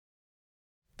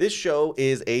This show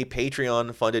is a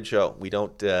Patreon-funded show. We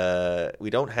don't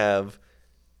have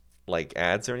like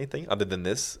ads or anything other than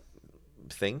this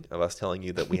thing of us telling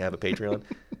you that we have a Patreon.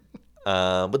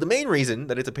 But the main reason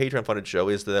that it's a Patreon-funded show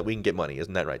is that we can get money.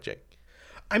 Isn't that right, Jake?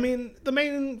 I mean, the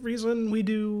main reason we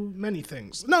do many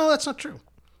things. No, that's not true.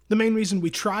 The main reason we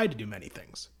try to do many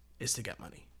things is to get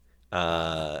money.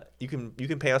 You can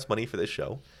pay us money for this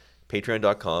show.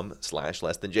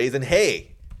 Patreon.com/LessThanJays. And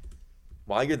hey,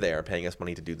 while you're there paying us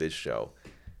money to do this show,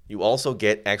 you also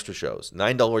get extra shows.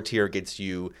 $9 tier gets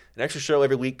you an extra show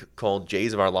every week called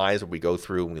Jays of Our Lives, where we go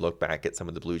through and we look back at some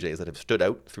of the Blue Jays that have stood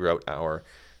out throughout our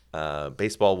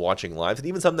baseball watching lives, and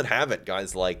even some that haven't.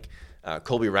 Guys like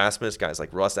Colby Rasmus, guys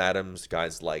like Russ Adams,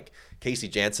 guys like Casey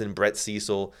Janssen, Brett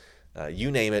Cecil,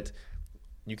 you name it.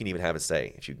 You can even have a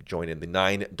say if you join in the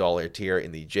 $9 tier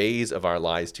in the Jays of Our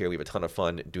Lives tier. We have a ton of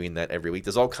fun doing that every week.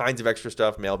 There's all kinds of extra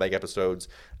stuff, mailbag episodes,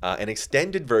 an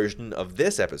extended version of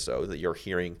this episode that you're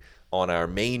hearing on our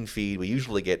main feed. We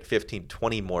usually get 15 to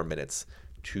 20 more minutes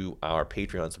to our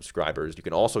Patreon subscribers. You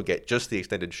can also get just the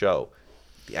extended show,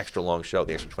 the extra long show,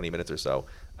 the extra 20 minutes or so.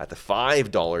 At the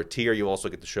 $5 tier, you also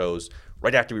get the shows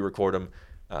right after we record them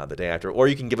the day after. Or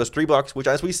you can give us $3, which,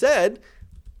 as we said,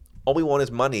 all we want is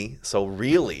money. So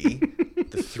really,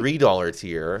 the $3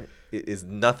 tier is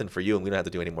nothing for you, and we don't have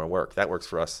to do any more work. That works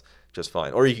for us just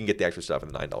fine. Or you can get the extra stuff in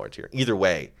the $9 tier. Either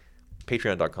way,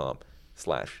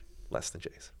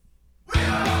 patreon.com/LessThanJays.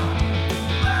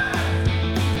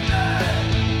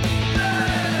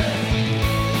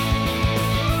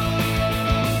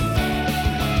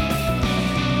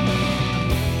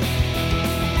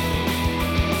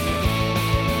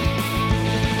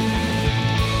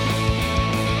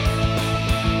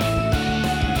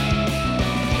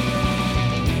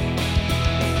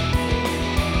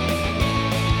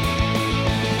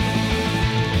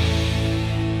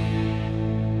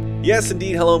 Yes,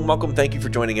 indeed. Hello and welcome. Thank you for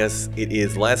joining us. It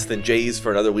is Less Than Jays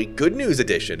for another week. Good news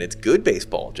edition. It's good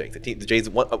baseball, Jake. The Jays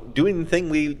doing the thing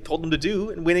we told them to do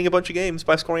and winning a bunch of games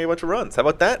by scoring a bunch of runs. How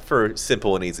about that for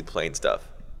simple and easy plain stuff?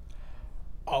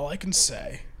 All I can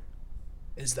say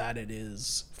is that it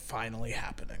is finally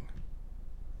happening.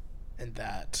 And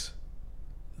that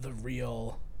the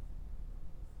real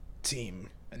team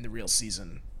and the real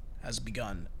season has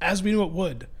begun. As we knew it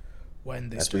would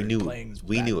when they started playing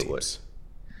We knew it would.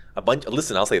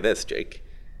 Listen, I'll say this, Jake.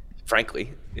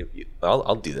 Frankly,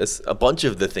 I'll do this. A bunch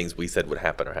of the things we said would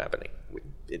happen are happening.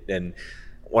 And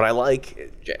what I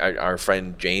like, our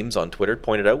friend James on Twitter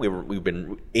pointed out, we've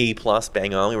been A+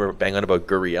 bang on. We were bang on about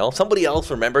Gurriel. Somebody else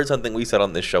remembered something we said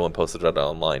on this show and posted it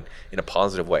online in a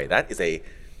positive way. That is a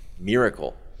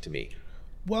miracle to me.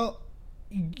 Well,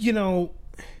 you know,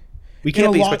 we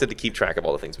can't be expected to keep track of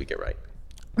all the things we get right.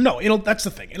 No, that's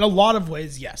the thing. In a lot of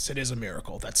ways, yes, it is a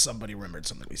miracle that somebody remembered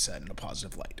something we said in a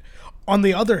positive light. On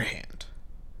the other hand,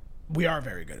 we are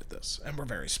very good at this, and we're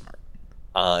very smart.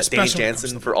 Danny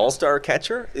Jansen for All-Star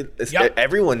catcher. Yep.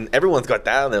 Everyone's got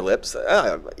that on their lips.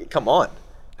 Come on,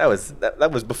 that was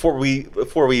before we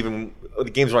even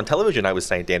the games were on television. I was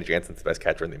saying Danny Jansen's the best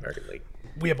catcher in the American League.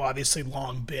 We have obviously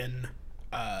long been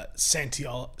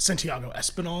Santiago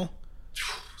Espinal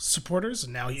supporters,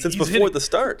 and now since before the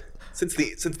start. Since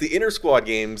the inter squad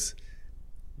games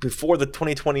before the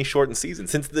 2020 shortened season,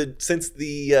 since the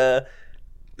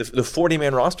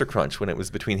 40-man roster crunch when it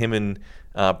was between him and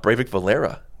Breivik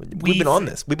Valera, we've been on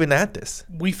this. We've been at this.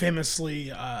 We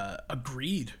famously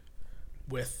agreed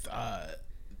with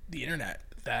the internet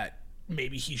that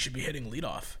maybe he should be hitting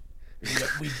leadoff.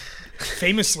 We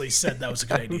famously said that was a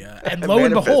good idea, and lo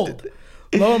and behold,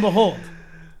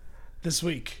 this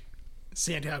week,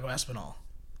 Santiago Espinal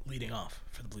leading off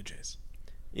for the Blue Jays.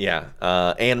 Yeah,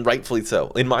 and rightfully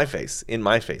so. In my face.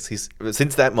 He's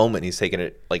since that moment he's taken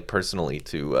it like personally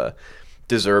to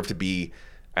deserve to be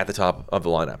at the top of the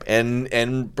lineup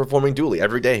and performing duly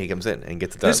every day. He comes in and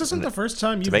gets it done. This isn't the first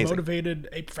time you've motivated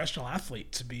a professional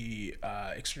athlete to be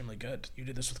extremely good. You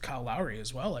did this with Kyle Lowry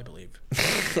as well, I believe.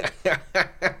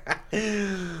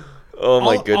 Oh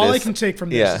my goodness! All I can take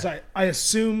from this is I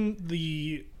assume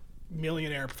the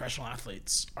millionaire professional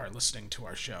athletes are listening to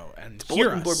our show and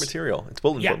hear us. It's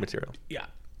bulletin board material. Yeah.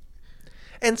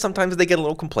 And sometimes they get a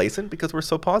little complacent because we're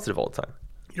so positive all the time.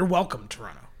 You're welcome,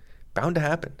 Toronto. Bound to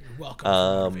happen. You're welcome for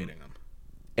motivating them.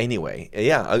 Anyway,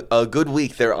 yeah, a good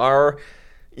week. There are,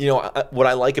 what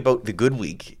I like about the good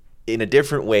week in a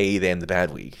different way than the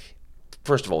bad week.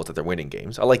 First of all, is that they're winning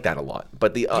games. I like that a lot.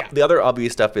 But the other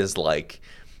obvious stuff is like,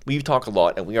 we talk a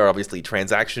lot, and we are obviously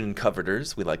transaction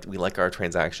coveters. We like our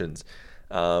transactions.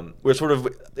 We're sort of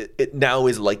it now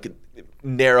is like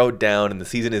narrowed down, and the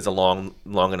season is long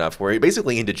enough. We're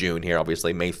basically into June here,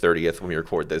 obviously. May 30th when we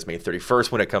record this, May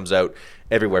 31st when it comes out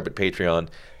everywhere but Patreon,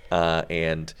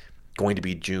 and going to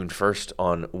be June 1st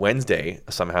on Wednesday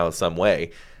somehow, some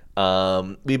way.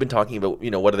 We've been talking about,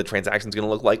 what are the transactions going to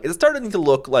look like? It's starting to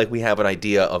look like we have an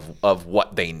idea of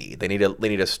what they need. They need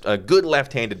a good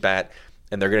left-handed bat,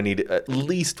 and they're going to need at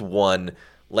least one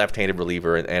left-handed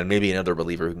reliever and maybe another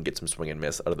reliever who can get some swing and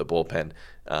miss out of the bullpen.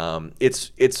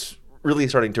 It's really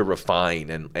starting to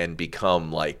refine and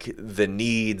become like the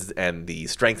needs and the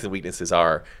strengths and weaknesses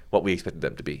are what we expected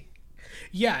them to be.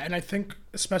 Yeah, and I think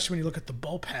especially when you look at the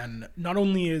bullpen, not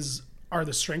only are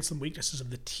the strengths and weaknesses of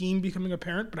the team becoming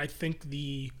apparent, but I think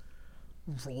the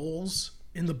roles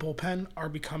in the bullpen are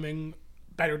becoming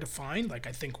better defined. Like,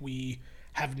 I think we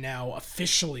have now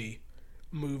officially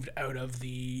moved out of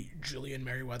the Julian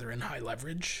Merriweather and high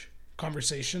leverage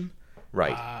conversation.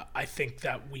 Right. I think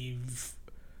that we've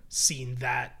seen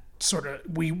that sort of,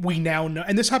 we now know,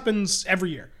 and this happens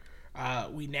every year.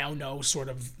 We now know sort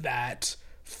of that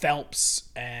Phelps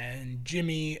and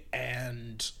Jimmy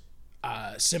and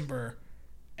Simber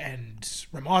and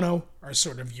Romano are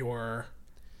sort of your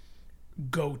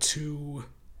go-to,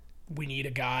 we need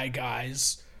a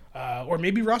guys, or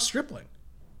maybe Ross Stripling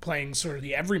playing sort of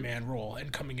the everyman role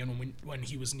and coming in when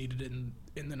he was needed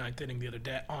in the ninth inning the other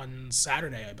day on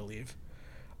Saturday, I believe.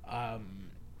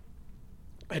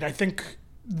 And I think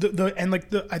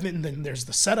I think then there's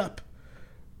the setup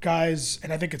guys,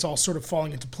 and I think it's all sort of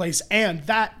falling into place, and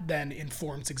that then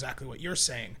informs exactly what you're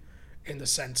saying in the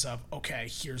sense of, okay,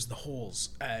 here's the holes.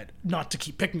 Not to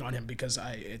keep picking on him because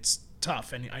it's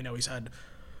tough, and I know he's had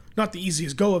not the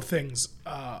easiest go of things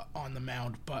on the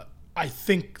mound, but I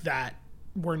think that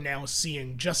we're now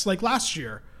seeing, just like last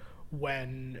year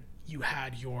when you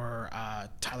had your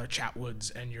Tyler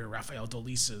Chatwoods and your Rafael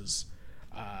Dolises,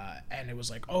 and it was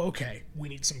like, oh, okay, we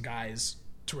need some guys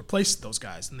to replace those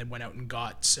guys, and they went out and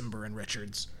got Simber and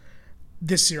Richards.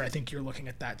 This year, I think you're looking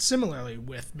at that similarly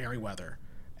with Merriweather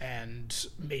and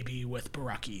maybe with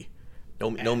Baraki.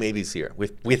 No maybes here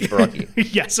with Baraki.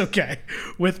 Yes, okay,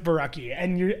 with Baraki,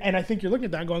 and I think you're looking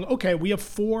at that and going, okay, we have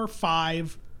 4,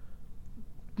 5,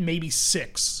 maybe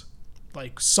 6,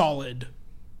 like solid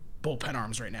bullpen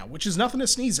arms right now, which is nothing to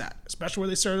sneeze at, especially where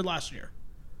they started last year.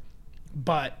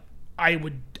 But I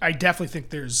definitely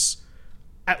think there's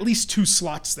at least 2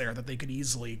 slots there that they could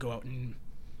easily go out and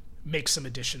make some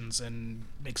additions and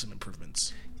make some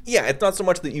improvements. Yeah, it's not so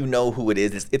much that you know who it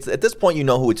is. It's at this point you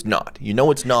know who it's not. You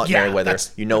know it's not Merriweather.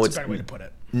 That's it's a better way to put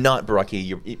it. Not Baraki.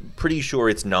 You're pretty sure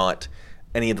it's not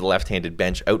any of the left-handed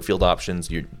bench outfield options.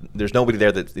 There's nobody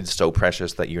there that is so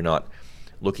precious that you're not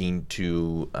looking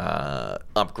to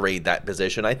upgrade that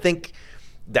position. I think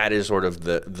that is sort of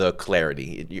the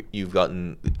clarity. You've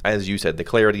gotten, as you said, the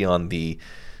clarity on the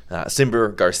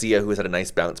Simber, Garcia, who has had a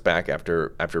nice bounce back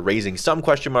after raising some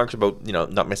question marks about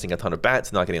not missing a ton of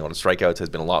bats, not getting a lot of strikeouts, has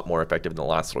been a lot more effective in the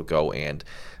last little go. And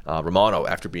Romano,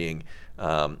 after being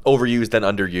overused then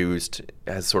underused,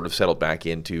 has sort of settled back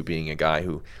into being a guy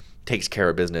who takes care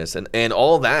of business. And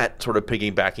all that sort of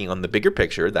piggybacking on the bigger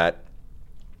picture that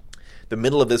the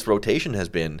middle of this rotation has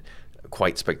been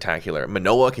quite spectacular.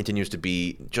 Manoah continues to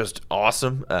be just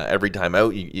awesome every time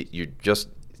out. You just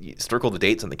circle the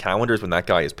dates on the calendars when that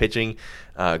guy is pitching.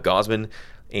 Gosman,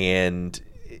 and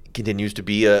continues to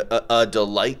be a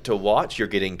delight to watch. You're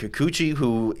getting Kikuchi,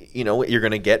 who you're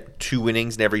going to get 2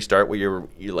 innings in every start where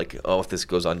you're like, oh, if this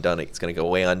goes undone, it's going to go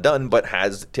away undone, but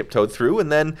has tiptoed through.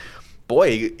 And then,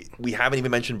 boy, we haven't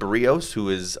even mentioned Barrios, who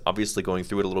is obviously going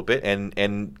through it a little bit,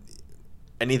 and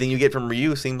anything you get from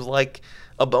Ryu seems like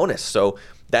a bonus. So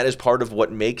that is part of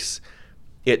what makes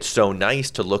it's so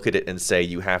nice to look at it and say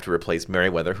you have to replace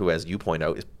Merriweather, who, as you point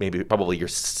out, is probably your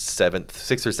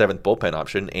 6th or 7th bullpen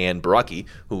option, and Baraki,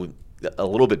 who a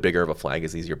little bit bigger of a flag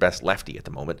as he's your best lefty at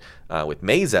the moment. With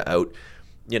Meza out,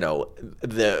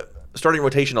 the starting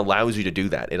rotation allows you to do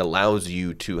that. It allows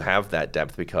you to have that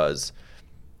depth because,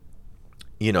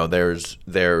 there's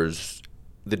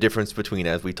the difference between,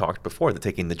 as we talked before,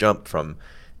 taking the jump from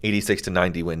 86 to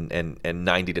 90 and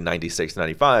 90 to 96 to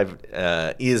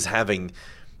 95 is having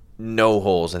no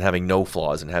holes and having no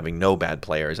flaws and having no bad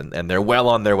players, and they're well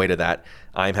on their way to that.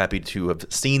 I'm happy to have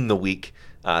seen the week,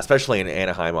 especially in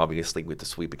Anaheim, obviously, with the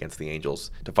sweep against the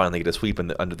Angels, to finally get a sweep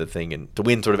under the thing and to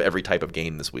win sort of every type of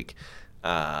game this week.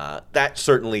 That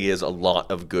certainly is a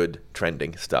lot of good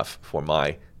trending stuff for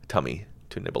my tummy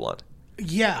to nibble on.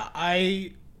 Yeah,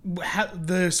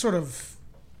 the sort of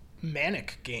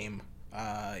manic game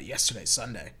yesterday,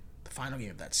 Sunday, the final game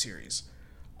of that series,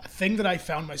 a thing that I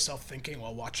found myself thinking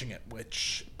while watching it,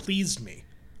 which pleased me,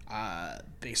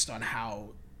 based on how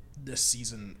this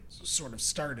season sort of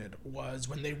started was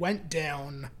when they went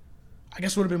down. I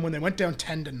guess it would have been when they went down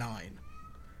 10-9.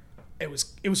 It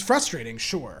was frustrating,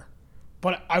 sure,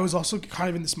 but I was also kind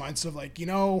of in this mindset of like,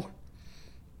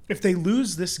 if they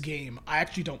lose this game, I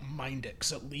actually don't mind it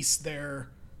because at least they're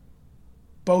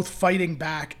both fighting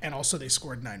back and also they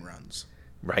scored 9 runs.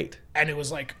 Right. And it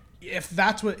was like, if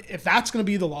that's going to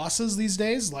be the losses these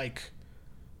days, like,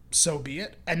 so be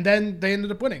it. And then they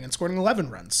ended up winning and scoring 11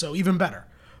 runs, so even better.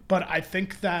 But I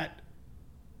think that,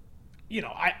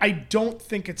 I don't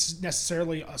think it's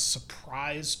necessarily a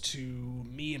surprise to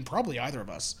me and probably either of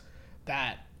us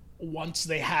that once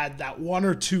they had that 1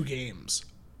 or 2 games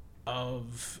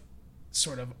of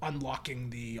sort of unlocking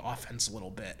the offense a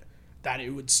little bit, that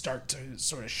it would start to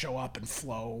sort of show up and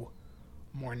flow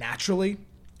more naturally.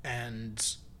 And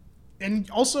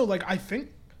also, like, I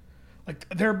think, like,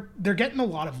 they're getting a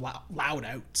lot of loud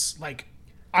outs. Like,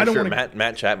 I don't want to...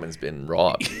 Matt Chapman's been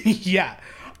robbed. Yeah.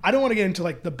 I don't want to get into,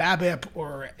 like, the BABIP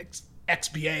or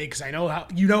XBA because I know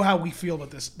how we feel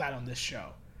about that on this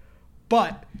show.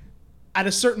 But at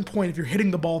a certain point, if you're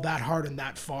hitting the ball that hard and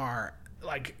that far,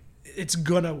 like, it's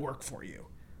going to work for you.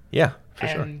 Yeah, for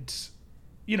sure. And,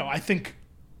 I think...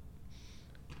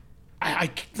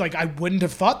 I wouldn't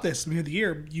have thought this near the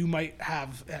year. You might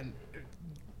have, and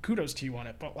kudos to you on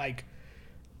it, but, like,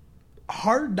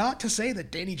 hard not to say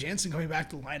that Danny Jansen coming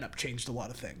back to the lineup changed a lot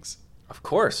of things. Of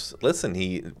course. Listen,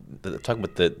 talking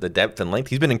about the depth and length,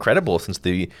 he's been incredible since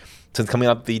coming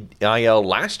up the IL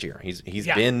last year. He's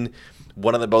been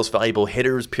one of the most valuable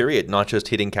hitters, period, not just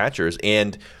hitting catchers.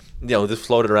 And this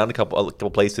floated around a couple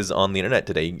places on the internet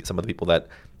today. Some of the people that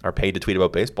are paid to tweet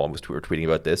about baseball were tweeting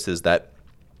about this, is that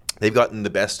they've gotten the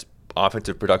best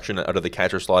offensive production out of the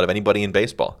catcher slot of anybody in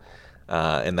baseball.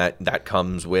 And that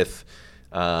comes with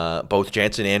both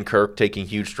Jansen and Kirk taking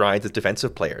huge strides as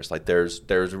defensive players. Like, there's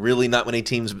really not many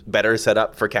teams better set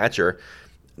up for catcher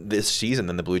this season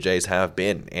than the Blue Jays have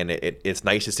been. And it's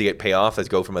nice to see it pay off as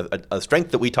go from a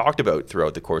strength that we talked about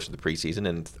throughout the course of the preseason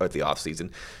and throughout the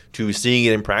offseason to seeing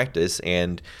it in practice.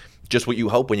 And just what you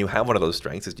hope when you have one of those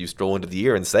strengths is you stroll into the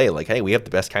year and say, like, hey, we have the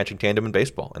best catching tandem in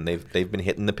baseball. And they've been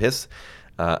hitting the piss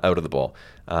out of the ball.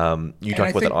 You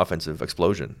talked about that offensive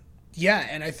explosion. Yeah,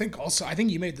 and I think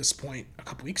you made this point a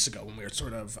couple weeks ago when we were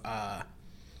sort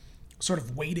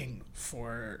of waiting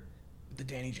for the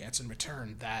Danny Jansen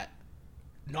return, that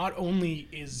not only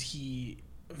is he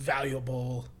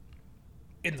valuable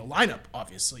in the lineup,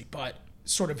 obviously, but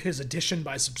sort of his addition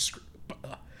by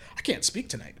I can't speak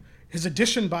tonight. His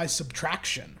addition by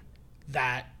subtraction,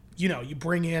 that, you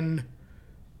bring in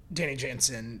Danny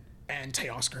Jansen and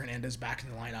Teoscar Hernandez back in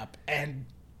the lineup, and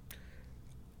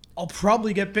I'll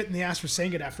probably get bit in the ass for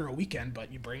saying it after a weekend,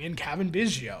 but you bring in Kevin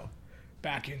Biggio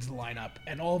back into the lineup,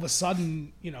 and all of a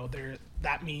sudden,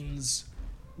 that means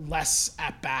less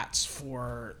at-bats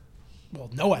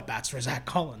no at-bats for Zach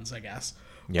Collins, I guess.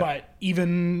 Yep. But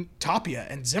even Tapia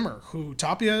and Zimmer, who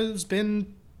Tapia has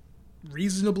been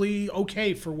reasonably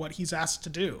okay for what he's asked to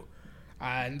do.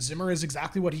 And Zimmer is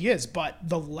exactly what he is, but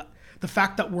the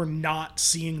fact that we're not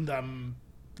seeing them,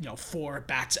 4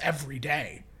 at-bats every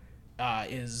day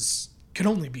can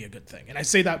only be a good thing. And I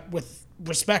say that with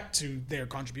respect to their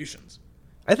contributions.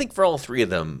 I think for all 3 of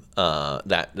them,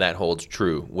 that holds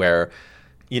true, where,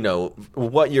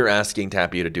 what you're asking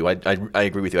Tapia to do, I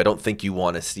agree with you. I don't think you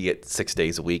want to see it 6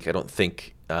 days a week. I don't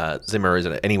think Zimmer is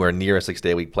anywhere near a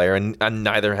 6-day-a-week player, and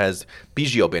neither has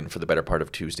Biggio been for the better part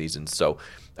of 2 seasons. So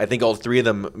I think all 3 of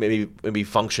them maybe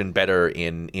function better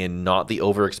in not the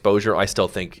overexposure. I still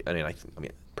think, I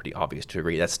mean, pretty obvious to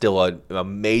agree, that's still a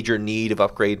major need of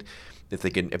upgrade. If they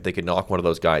could knock one of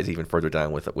those guys even further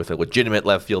down with a legitimate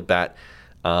left field bat.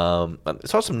 I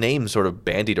saw some names sort of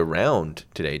bandied around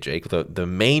today, Jake. The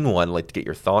main one I'd like to get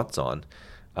your thoughts on.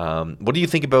 What do you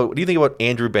think about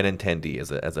Andrew Benintendi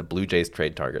as a Blue Jays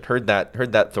trade target? Heard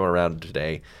that thrown around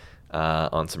today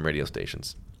on some radio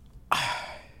stations.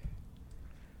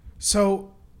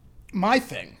 So my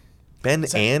thing, and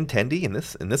Tendy in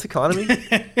this economy.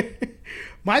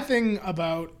 My thing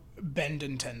about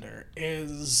Benintendi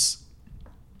is,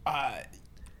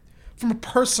 from a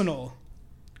personal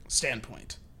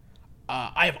standpoint,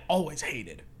 I have always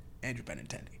hated Andrew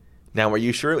Benintendi. Now, are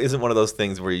you sure it isn't one of those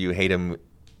things where you hate him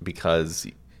because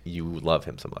you love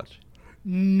him so much?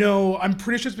 No, I'm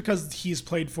pretty sure it's because he's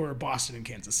played for Boston and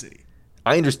Kansas City.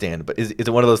 I understand, but is it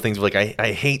one of those things where, like,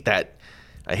 I hate that?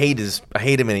 I hate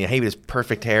him, and I hate his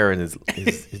perfect hair and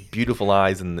his beautiful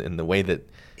eyes and the way that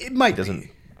it might he doesn't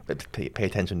pay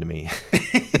attention to me.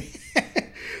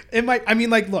 It might. I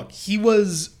mean, like, look, he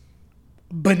was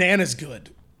bananas good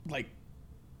like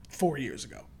 4 years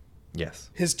ago.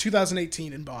 Yes. His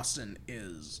 2018 in Boston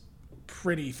is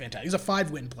pretty fantastic. He's a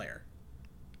 5-win player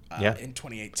in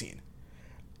 2018.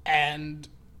 And,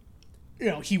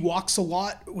 he walks a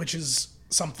lot, which is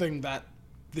something that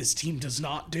this team does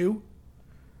not do.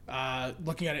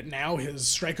 Looking at it now, his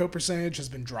strikeout percentage has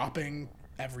been dropping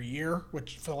every year,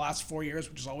 which for the last 4 years,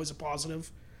 which is always a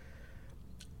positive.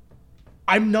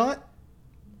 I'm not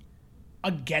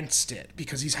against it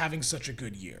because he's having such a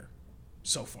good year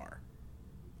so far.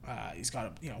 He's got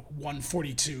a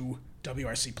 142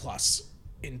 WRC plus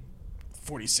in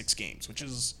 46 games, which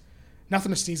is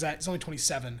nothing to sneeze at. He's only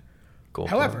 27. Cool.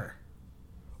 However,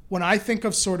 when I think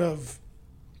of sort of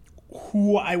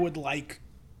who I would like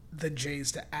the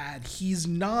Jays to add, he's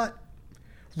not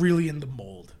really in the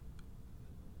mold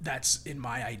that's in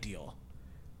my ideal.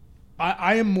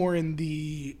 I am more in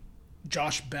the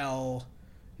Josh Bell,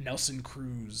 Nelson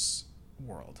Cruz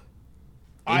world.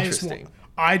 Interesting.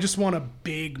 I just want a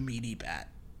big, meaty bat.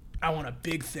 I want a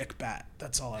big, thick bat.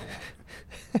 That's all I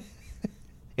want.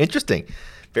 Interesting.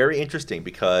 Very interesting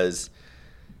because,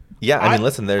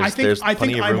 listen, there's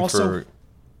plenty of room for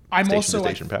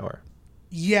station power.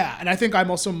 Yeah, and I think I'm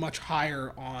also much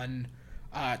higher on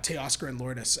Teoscar and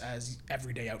Lourdes as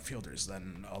everyday outfielders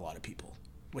than a lot of people,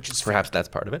 which is Perhaps that's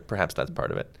part of it.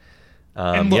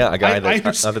 A look, guy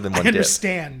that other than one I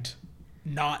understand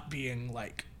not being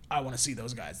like, I want to see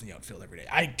those guys in the outfield every day.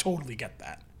 I totally get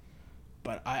that.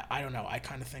 But I don't know. I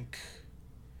kind of think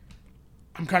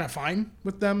I'm kind of fine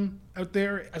with them out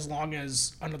there as long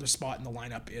as another spot in the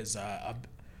lineup is a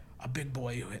big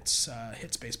boy who hits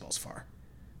baseballs far.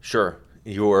 Sure.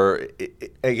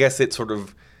 I guess it's sort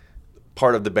of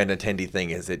part of the Benintendi thing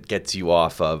is it gets you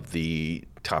off of the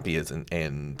Tapias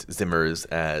and Zimmers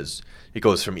as it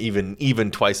goes from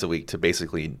even twice a week to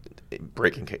basically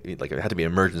breaking, like it had to be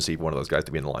an emergency for one of those guys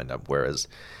to be in the lineup, whereas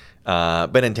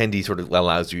Benintendi sort of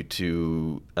allows you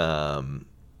to in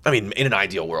an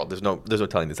ideal world there's no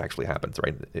telling this actually happens,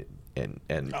 right?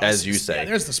 As you say,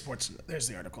 there's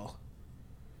the article.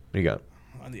 What do you got?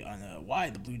 On the why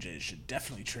the Blue Jays should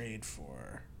definitely trade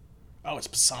for. Oh, it's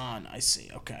Passan. I see.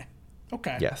 Okay.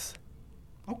 Yes.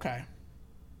 Okay.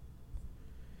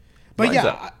 But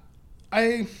yeah,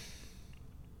 I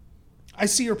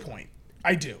see your point.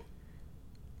 I do.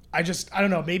 I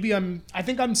don't know. Maybe I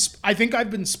think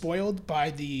I've been spoiled by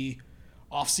the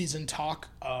off-season talk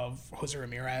of Jose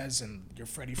Ramirez and your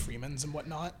Freddie Freemans and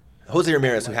whatnot. Jose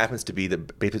Ramirez, who happens to be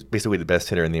basically the best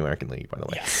hitter in the American League, by the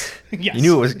way. Yes. You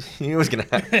knew it was going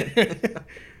to happen.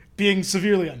 Being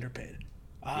severely underpaid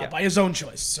by his own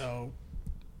choice. So,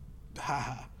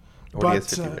 haha. Or he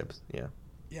has 50 ribs. Yeah.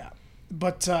 Yeah.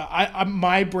 But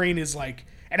my brain is like,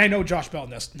 and I know Josh Bell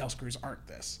and Nelson Cruz aren't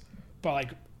this, but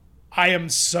like, I am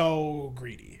so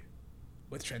greedy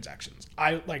with transactions.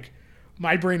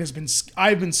 My brain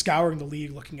I've been scouring the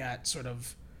league looking at sort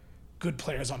of good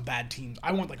players on bad teams.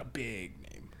 I want like a big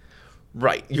name.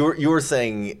 Right. You're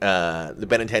saying the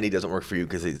Benintendi doesn't work for you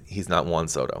because he's not Juan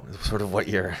Soto. It's sort of what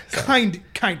you're saying.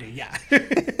 Kinda, yeah.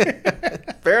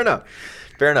 Fair enough.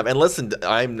 And listen,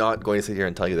 I'm not going to sit here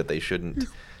and tell you that they shouldn't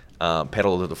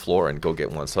pedal to the floor and go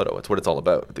get Juan Soto. It's what it's all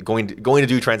about. Going to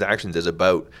do transactions is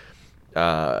about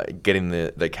getting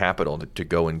the capital to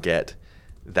go and get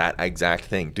that exact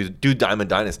thing. Do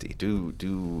Diamond Dynasty. Do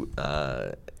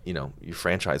your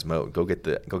franchise mode. Go get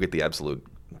the absolute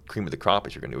cream of the crop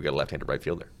if you're going to go get a left-handed right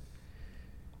fielder.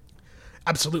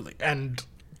 Absolutely, and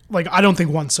like I don't think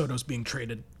Juan Soto's being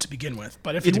traded to begin with,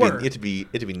 but if he were, it'd be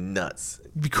nuts.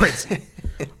 It'd be crazy.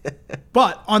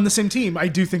 But on the same team, I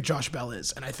do think Josh Bell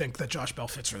is, and I think that Josh Bell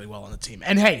fits really well on the team.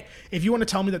 And hey, if you want to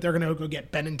tell me that they're going to go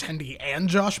get Benintendi and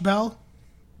Josh Bell,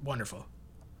 wonderful.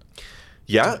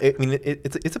 Yeah,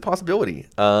 it's a possibility.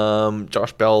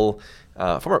 Josh Bell,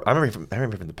 I remember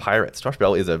from the Pirates. Josh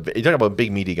Bell is you're talking about a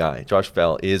big meaty guy. Josh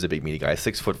Bell is a big meaty guy,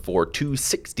 6'4",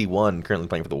 261, currently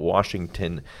playing for the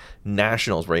Washington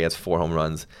Nationals, where he has 4 home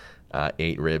runs,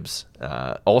 8 ribs.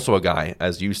 Also a guy,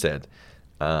 as you said,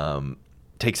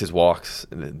 takes his walks.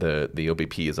 The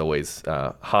OBP is always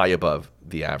high above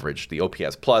the average. The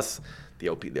OPS plus, the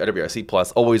WRC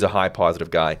plus, always a high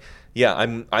positive guy. Yeah,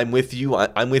 I'm with you.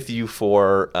 I'm with you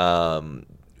for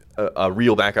a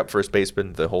real backup first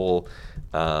baseman. The whole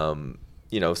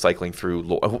cycling through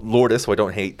Lourdes, who I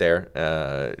don't hate there.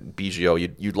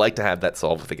 Biggio, you'd like to have that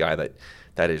solved with a guy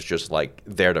that is just like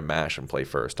there to mash and play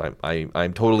first.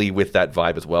 I'm totally with that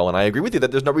vibe as well, and I agree with you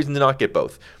that there's no reason to not get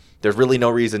both. There's really no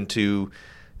reason to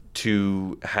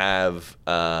have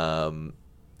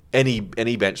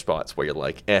any bench spots where you're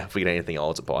like, if we get anything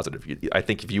else, it's a positive. I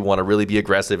think if you want to really be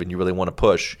aggressive and you really want to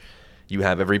push, you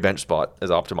have every bench spot as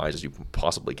optimized as you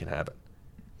possibly can have it.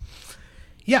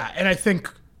 Yeah, and I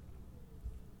think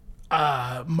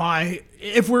I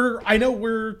know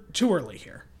we're too early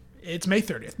here. It's May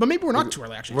 30th, but maybe we're not too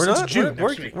early actually. We're not. June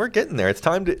next week. We're getting there. It's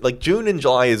time to like June and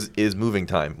July is moving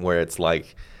time where it's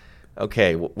like,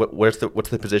 okay, what's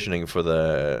the positioning for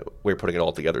the we're putting it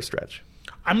all together stretch?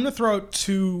 I'm going to throw out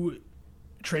 2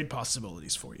 trade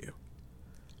possibilities for you,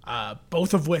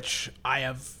 both of which I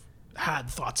have had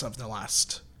thoughts of in the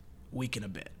last week and a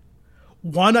bit.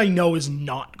 One I know is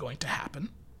not going to happen,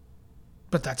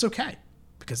 but that's okay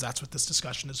because that's what this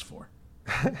discussion is for.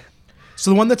 So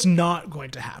the one that's not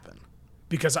going to happen,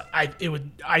 because I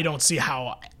don't see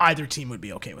how either team would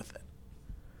be okay with it.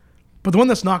 But the one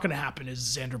that's not going to happen is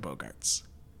Xander Bogaerts.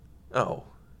 Oh,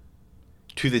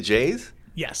 to the Jays?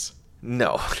 Yes.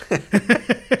 No.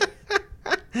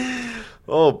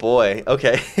 Oh boy.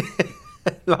 Okay.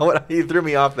 You threw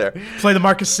me off there. Play the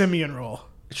Marcus Semien role.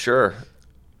 Sure.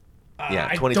 Yeah,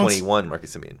 2021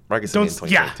 Marcus Semien. Marcus Semien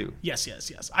 2022. Yeah,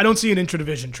 yes. I don't see an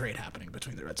intra-division trade happening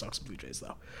between the Red Sox and Blue Jays,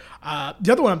 though.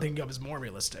 The other one I'm thinking of is more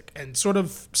realistic and sort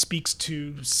of speaks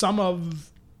to some of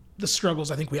the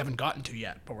struggles I think we haven't gotten to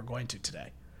yet, but we're going to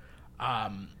today.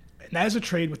 And that is a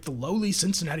trade with the lowly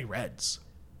Cincinnati Reds.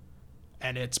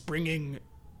 And it's bringing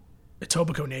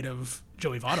Etobicoke native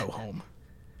Joey Votto home.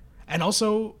 And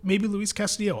also maybe Luis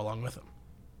Castillo along with him.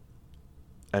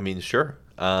 I mean, sure.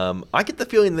 I get the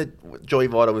feeling that Joey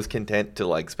Votto was content to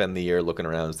like spend the year looking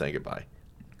around and saying goodbye.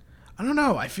 I don't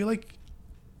know. I feel like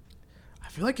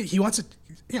he wants it.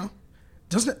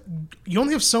 Doesn't it? You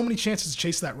only have so many chances to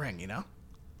chase that ring.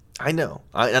 I know.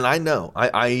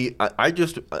 I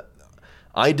just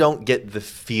I don't get the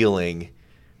feeling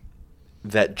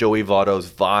that Joey Votto's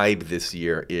vibe this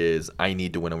year is I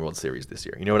need to win a World Series this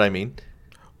year. You know what I mean?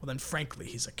 Well, then, frankly,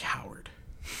 he's a coward.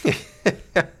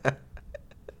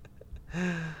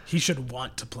 He should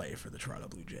want to play for the Toronto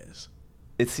Blue Jays.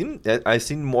 I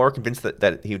seem more convinced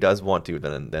that he does want to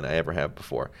than I ever have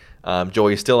before.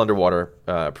 Joey's still underwater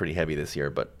pretty heavy this year,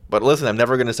 but listen, I'm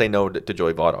never going to say no to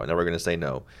Joey Votto. I'm never going to say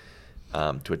no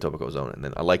to Etobicoke zone. And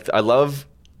then I love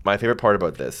my favorite part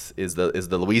about this is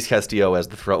the Luis Castillo as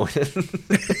the throw-in.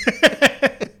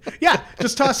 Yeah,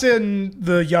 just toss in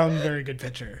the young, very good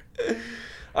pitcher.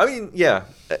 I mean, yeah.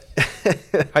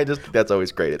 I just think that's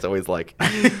always great. It's always like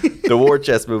the war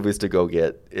chest move is to go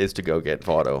get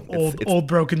Votto. It's old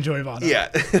broken Joey Votto. Yeah,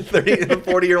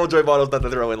 40-year-old Joey Votto's not the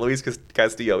throw-in. Luis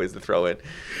Castillo is the throw-in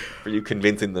for you,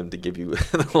 convincing them to give you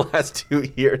the last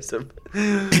 2 years of.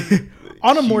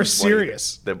 On a more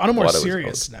serious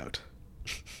note,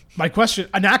 my question,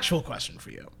 an actual question for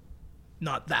you,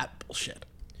 not that bullshit.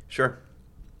 Sure.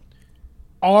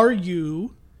 Are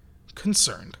you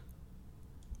concerned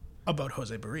about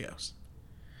Jose Barrios?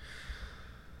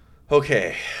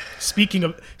 Okay.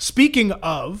 Speaking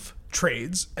of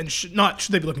trades, and should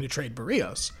they be looking to trade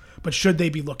Barrios, but should they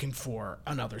be looking for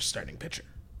another starting pitcher?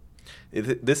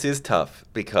 This is tough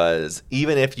because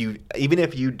even if you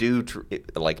do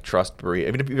trust Barrios,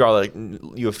 even if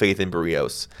you have faith in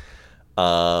Barrios,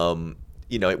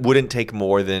 it wouldn't take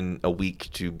more than a week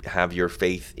to have your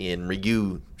faith in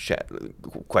Ryu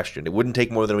questioned. It wouldn't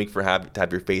take more than a week to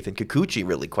have your faith in Kikuchi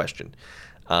really questioned.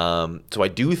 So I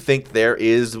do think there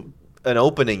is an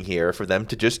opening here for them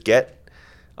to just get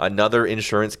another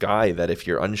insurance guy that if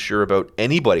you're unsure about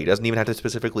anybody, doesn't even have to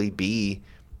specifically be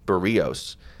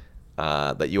Barrios,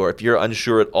 if you're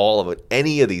unsure at all about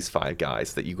any of these 5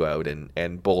 guys, that you go out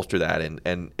and bolster that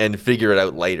and figure it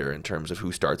out later in terms of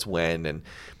who starts when, and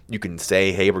you can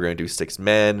say, hey, we're going to do 6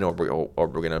 men, or we're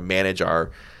going to manage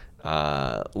our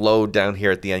load down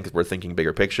here at the end because we're thinking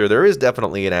bigger picture. There is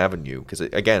definitely an avenue because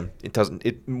again,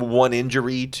 one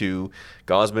injury to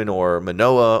Gausman or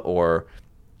Manoah, or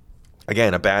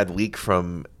again a bad week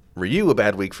from Ryu, a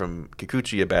bad week from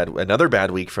Kikuchi, another bad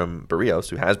week from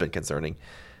Barrios, who has been concerning.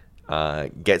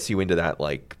 Gets you into that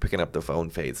like picking up the phone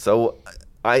phase. So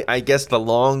I guess the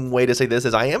long way to say this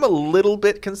is I am a little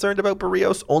bit concerned about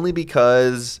Barrios, only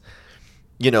because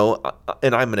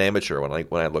and I'm an amateur when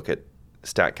I look at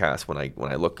StatCast,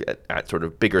 when I look at sort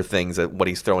of bigger things, at what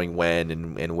he's throwing when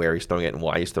and where he's throwing it and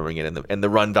why he's throwing it, and the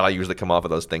run values that come off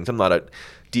of those things. I'm not a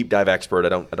deep dive expert. I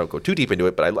don't go too deep into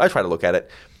it, but I try to look at it.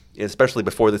 Especially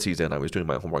before the season, I was doing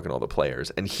my homework on all the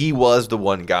players, and he was the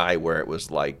one guy where it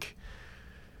was like.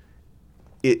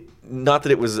 Not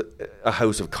that it was a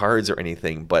house of cards or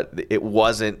anything, but it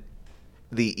wasn't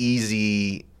the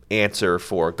easy answer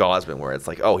for Gausman, where it's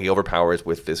like, oh, he overpowers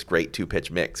with this great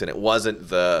 2-pitch mix, and it wasn't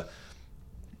the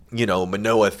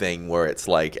Manoah thing where it's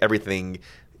like everything,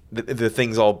 the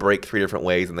things all break 3 different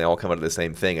ways and they all come out of the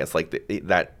same thing. It's like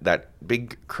that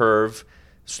big curve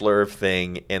slurve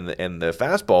thing, and the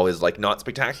fastball is like not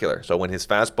spectacular. So when his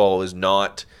fastball is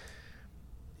not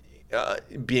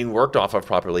being worked off of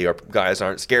properly, or guys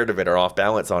aren't scared of it or off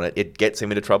balance on it, it gets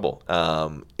him into trouble.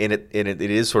 And it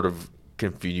is sort of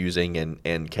confusing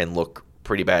and can look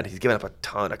pretty bad. He's given up a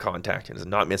ton of contact and is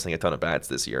not missing a ton of bats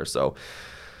this year. So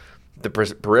the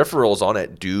peripherals on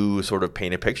it do sort of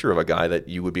paint a picture of a guy that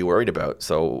you would be worried about.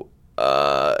 So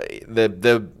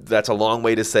that's a long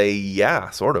way to say, yeah,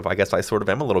 sort of. I guess I sort of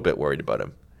am a little bit worried about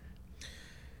him.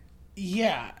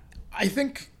 Yeah, I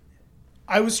think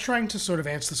I was trying to sort of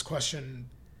answer this question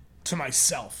to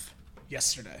myself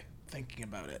yesterday, thinking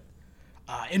about it,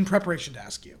 in preparation to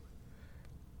ask you.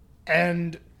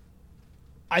 And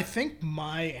I think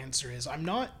my answer is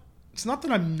it's not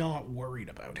that I'm not worried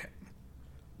about him.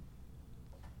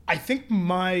 I think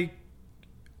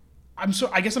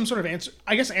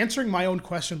answering my own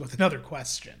question with another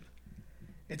question.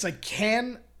 It's like,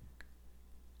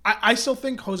 I still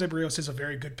think Jose Barrios is a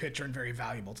very good pitcher and very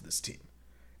valuable to this team.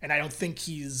 And I don't think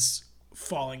he's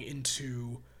falling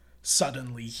into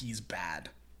suddenly he's bad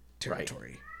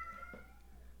territory. Right.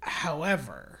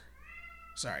 However,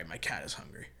 sorry, my cat is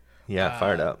hungry. Yeah,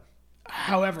 fired up.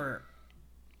 However,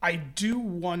 I do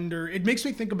wonder, it makes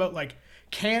me think about, like,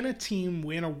 can a team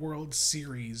win a World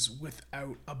Series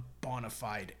without a bona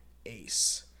fide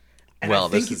ace? And I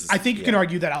think you can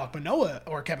argue that Alek Manoah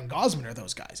or Kevin Gausman are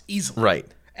those guys easily. Right.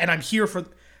 And I'm here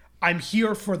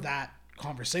for that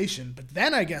conversation. But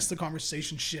then I guess the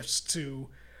conversation shifts to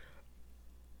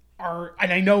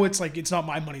and I know it's like, it's not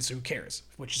my money, so who cares?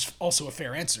 Which is also a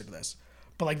fair answer to this.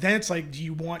 But like, then it's like, do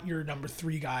you want your number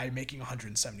 3 guy making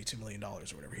 $172 million or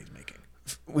whatever he's making?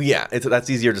 Yeah, that's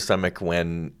easier to stomach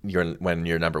when your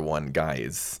number 1 guy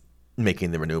is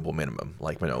making the renewable minimum,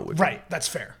 like Manoah would. Right, that's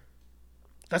fair.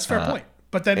 That's a fair point.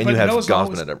 But then, you have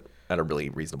Gausman at a really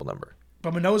reasonable number.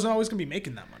 But Manoah's not always going to be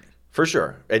making that money. For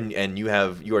sure, and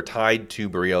you are tied to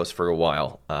Barrios for a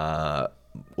while,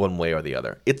 one way or the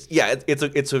other. It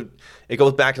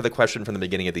goes back to the question from the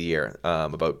beginning of the year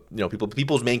about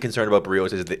people's main concern about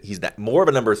Barrios is that he's more of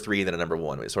a number 3 than a number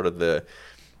 1. It's sort of the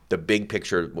big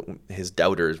picture his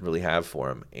doubters really have for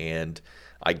him. And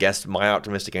I guess my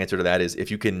optimistic answer to that is,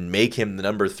 if you can make him the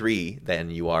number 3,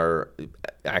 then you are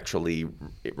actually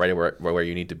right where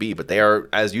you need to be. But they are,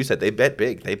 as you said, they bet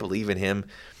big. They believe in him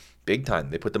big time.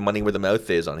 They put the money where the mouth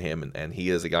is on him, and he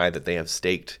is a guy that they have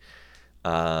staked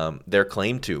their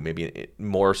claim to, maybe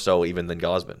more so even than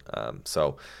Gausman.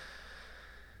 So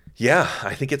yeah,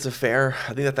 I think that's fair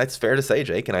to say,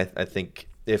 Jake. And I think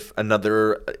if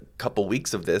another couple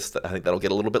weeks of this, I think that'll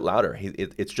get a little bit louder.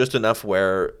 It's just enough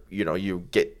where you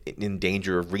get in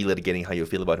danger of relitigating how you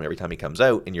feel about him every time he comes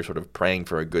out, and you're sort of praying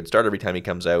for a good start every time he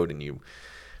comes out, and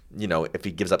if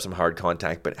he gives up some hard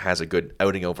contact but has a good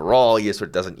outing overall, you sort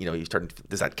of doesn't,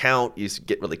 does that count? You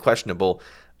get really questionable.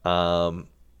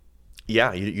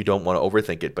 Yeah, you don't want to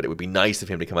overthink it, but it would be nice of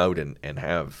him to come out and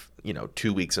have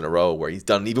 2 weeks in a row where he's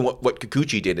done even what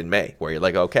Kikuchi did in May, where you're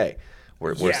like, okay,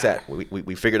 we're set.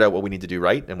 We figured out what we need to do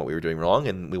right and what we were doing wrong,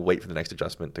 and we wait for the next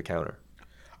adjustment to counter.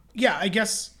 Yeah, I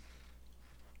guess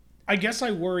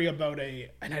I worry about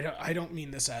and I don't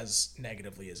mean this as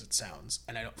negatively as it sounds,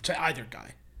 and I don't to either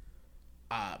guy,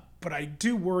 but I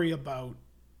do worry about.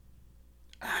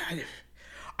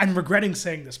 I'm regretting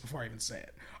saying this before I even say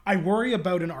it. I worry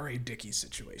about an R.A. Dickey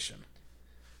situation.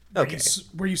 Okay.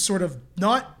 Where you sort of,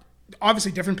 not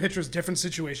obviously different pitchers, different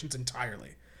situations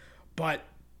entirely, but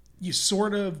you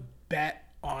sort of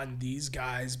bet on these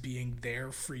guys being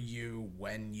there for you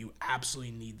when you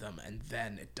absolutely need them, and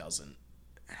then it doesn't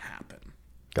happen.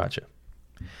 Gotcha.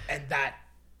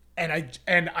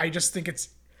 And I just think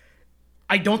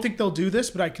I don't think they'll do this,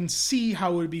 but I can see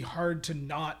how it would be hard to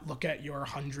not look at your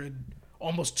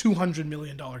almost $200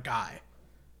 million guy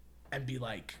and be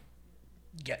like,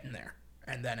 getting there,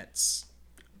 and then it's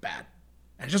bad.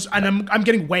 And I'm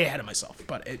getting way ahead of myself,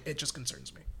 but it just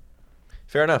concerns me.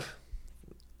 Fair enough.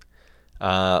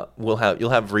 You'll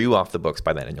have Ryu off the books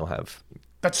by then, and you'll have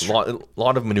that's a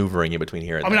lot of maneuvering in between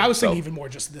here and there. I was thinking even more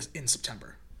just this in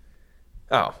September.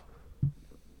 Oh,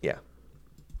 yeah,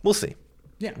 we'll see.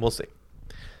 Yeah, we'll see.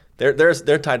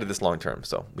 They're tied to this long term,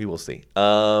 so we will see.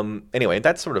 Anyway,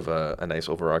 that's sort of a nice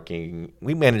overarching.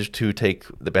 We managed to take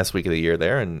the best week of the year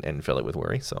there and fill it with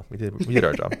worry. So we did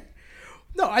our job.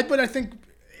 But I think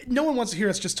no one wants to hear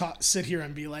us just sit here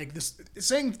and be like this.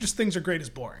 Saying just things are great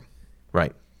is boring.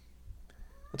 Right.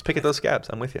 Let's pick at those scabs.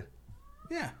 I'm with you.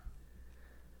 Yeah.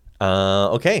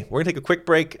 Okay, we're gonna take a quick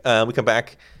break. We come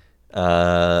back.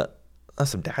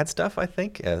 Some dad stuff, I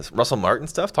think. Russell Martin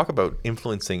stuff. Talk about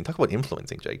influencing,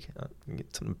 Jake.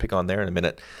 Get something to pick on there in a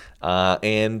minute.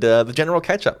 And the general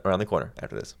catch-up around the corner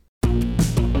after this.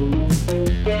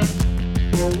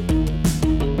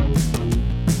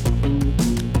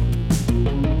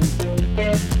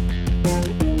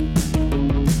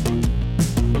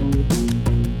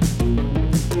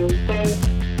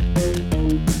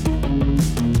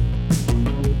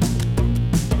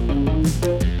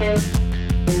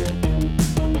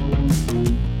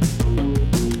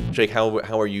 Jake,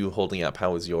 how are you holding up?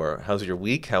 How's your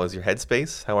week? How is your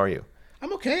headspace? How are you?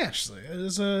 I'm okay actually. It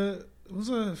was a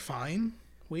fine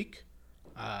week.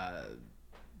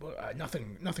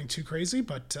 Nothing too crazy,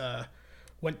 but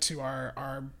went to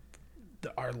our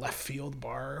left field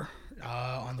bar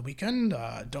on the weekend.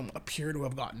 Don't appear to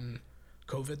have gotten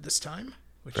COVID this time,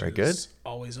 which Very is good.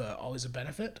 always a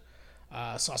benefit.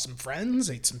 Saw some friends,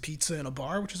 ate some pizza in a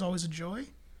bar, which is always a joy.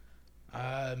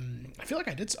 I feel like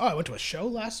I did. I went to a show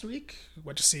last week.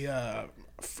 Went to see a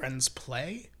friend's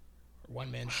play, one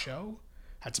man show.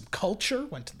 Had some culture.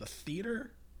 Went to the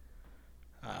theater.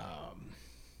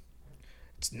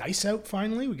 It's nice out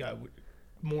finally. We got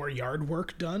more yard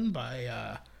work done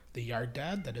by the yard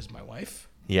dad. That is my wife.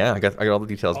 Yeah, I got all the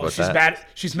details about that.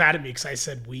 She's mad at me because I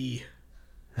said we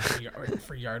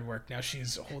for yard work. Now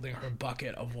she's holding her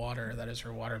bucket of water. That is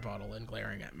her water bottle and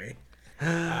glaring at me.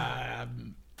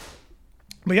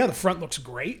 But yeah, the front looks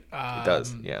great. It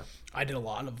does, yeah. I did a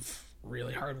lot of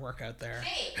really hard work out there.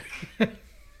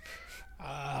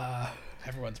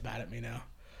 Everyone's mad at me now.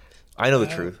 I know the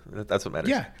truth. That's what matters.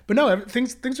 Yeah, but no,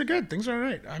 things are good. Things are all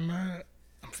right. I'm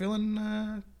feeling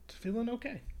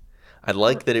okay. I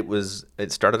like that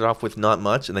it started off with not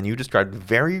much, and then you described a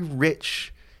very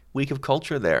rich week of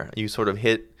culture there. You sort of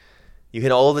hit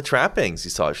all the trappings. You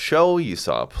saw a show, you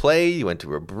saw a play, you went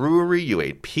to a brewery, you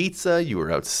ate pizza, you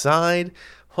were outside.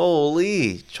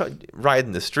 Holy,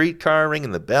 riding the streetcar,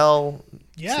 ringing the bell,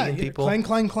 seeing people. Clang,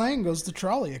 clang, clang goes the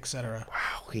trolley, etc.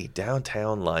 Wow,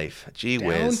 downtown life. Gee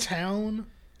whiz. Downtown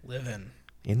living.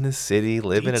 In the city,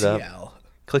 living DTL. it up.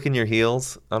 Clicking your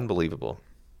heels. Unbelievable.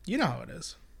 You know how it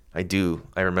is. I do.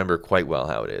 I remember quite well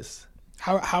how it is.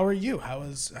 How are you? How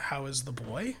is the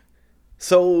boy?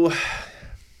 So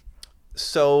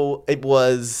it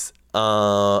was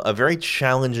a very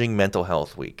challenging mental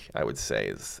health week, I would say,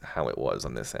 is how it was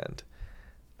on this end.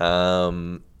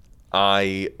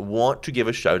 I want to give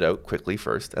a shout out quickly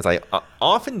first, as I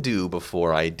often do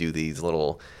before I do these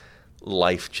little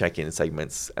life check-in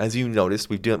segments. As you noticed,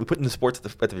 we put in the sports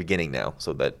at the beginning now,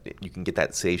 so that you can get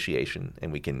that satiation,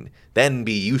 and we can then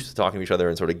be used to talking to each other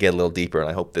and sort of get a little deeper. And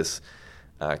I hope this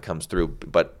comes through.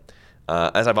 But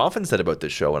as I've often said about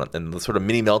this show, and the sort of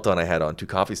mini meltdown I had on Two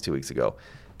Coffees 2 weeks ago,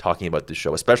 talking about this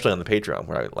show, especially on the Patreon,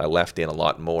 where I left in a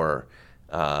lot more,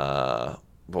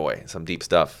 some deep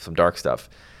stuff, some dark stuff.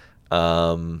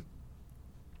 It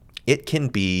can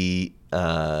be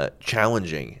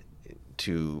challenging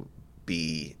to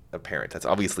be a parent. That's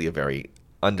obviously a very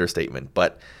understatement,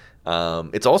 but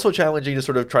it's also challenging to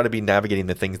sort of try to be navigating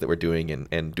the things that we're doing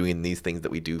and doing these things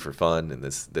that we do for fun, and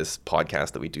this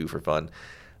podcast that we do for fun.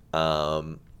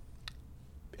 And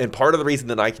part of the reason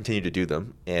that I continue to do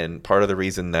them, and part of the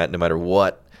reason that no matter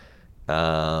what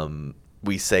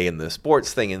we say in the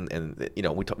sports thing, and you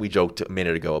know, we joked a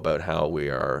minute ago about how we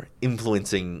are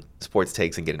influencing sports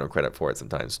takes and getting no credit for it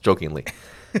sometimes, jokingly.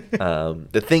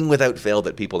 The thing without fail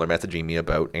that people are messaging me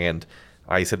about, and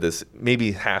I said this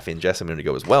maybe half in jest a minute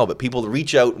ago as well, but people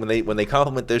reach out when they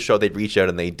compliment this show, they'd reach out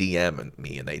and they DM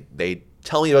me and they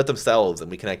tell me about themselves, and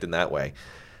we connect in that way.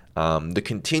 The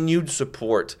continued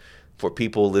support for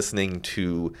people listening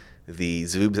to the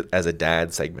Zoobs as a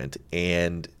Dad segment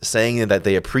and saying that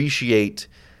they appreciate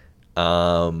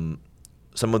some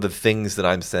of the things that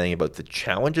I'm saying about the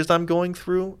challenges I'm going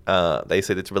through. They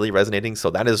said it's really resonating. So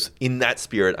that is, in that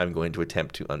spirit, I'm going to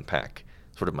attempt to unpack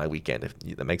sort of my weekend. If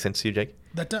that makes sense to you, Jake?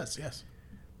 That does, yes.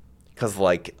 Because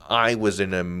I was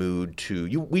in a mood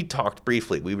we talked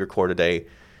briefly. We recorded a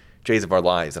Jays of Our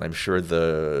Lives, and I'm sure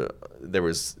there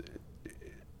was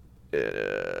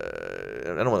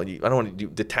I don't want to do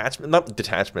detachment. Not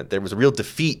detachment. There was a real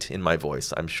defeat in my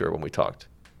voice, I'm sure, when we talked.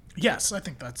 Yes, I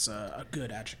think that's a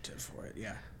good adjective for it.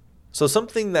 Yeah. So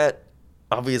something that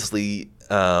obviously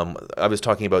I was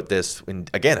talking about this in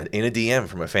a DM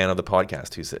from a fan of the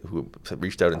podcast who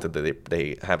reached out and said that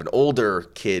they have an older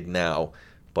kid now,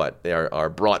 but they are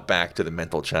brought back to the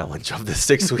mental challenge of the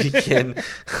 6 weekend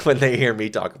when they hear me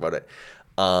talk about it.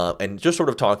 And just sort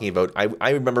of talking about,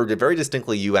 I remember very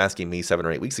distinctly you asking me 7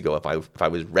 or 8 weeks ago if I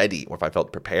was ready or if I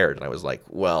felt prepared. And I was like,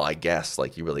 well, I guess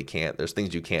you really can't. There's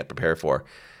things you can't prepare for.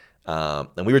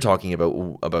 And we were talking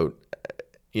about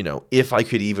if I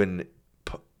could even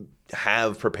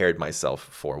have prepared myself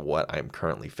for what I'm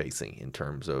currently facing in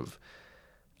terms of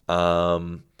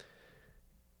I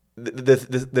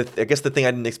guess the thing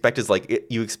I didn't expect is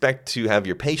you expect to have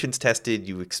your patience tested,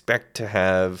 you expect to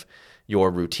have your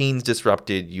routines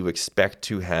disrupted, you expect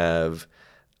to have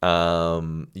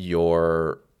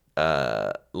your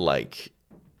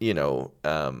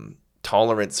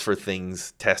tolerance for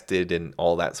things tested and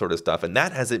all that sort of stuff. And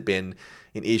that hasn't been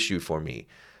an issue for me.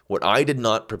 What I did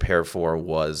not prepare for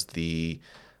was the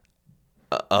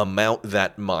amount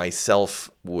that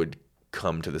myself would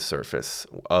come to the surface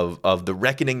of the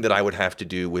reckoning that I would have to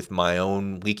do with my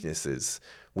own weaknesses,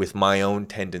 with my own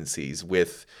tendencies,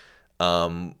 with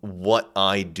what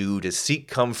I do to seek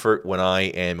comfort when I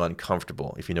am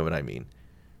uncomfortable, if you know what I mean.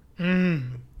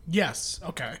 Yes.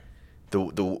 Okay.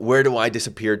 The where do I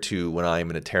disappear to when I'm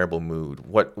in a terrible mood?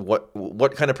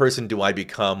 What kind of person do I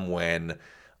become when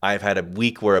I've had a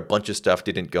week where a bunch of stuff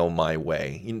didn't go my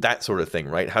way? That sort of thing,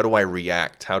 right? How do I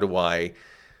react? How do I,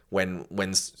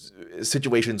 when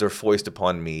situations are foisted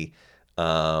upon me?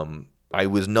 I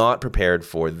was not prepared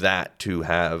for that to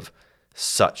have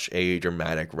such a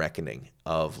dramatic reckoning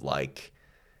of like,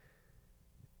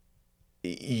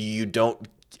 I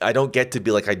don't get to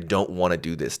be like, I don't want to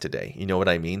do this today. You know what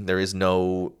I mean?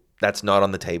 That's not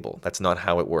on the table. That's not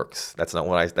how it works. That's not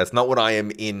what I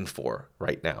am in for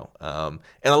right now. And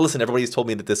listen, everybody's told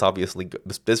me that this obviously,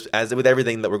 this, as with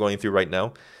everything that we're going through right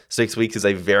now, 6 weeks is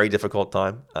a very difficult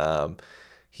time.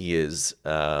 He is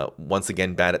once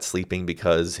again bad at sleeping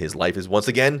because his life is once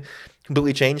again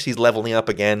completely changed. He's leveling up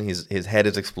again. His head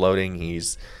is exploding.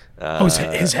 His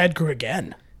head grew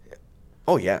again.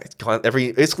 Oh yeah,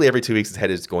 basically every 2 weeks his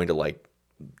head is going to like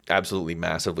absolutely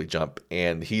massively jump,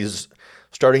 and he's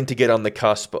starting to get on the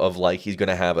cusp of like he's going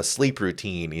to have a sleep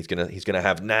routine. He's gonna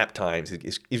have nap times.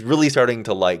 He's really starting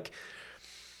to like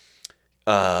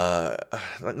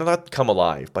not come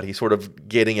alive, but he's sort of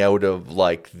getting out of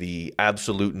like the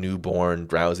absolute newborn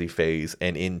drowsy phase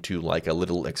and into like a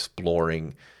little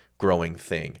exploring, growing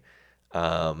thing.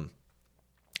 And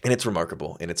it's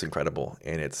remarkable and it's incredible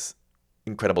and it's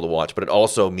incredible to watch, but it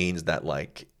also means that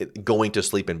like going to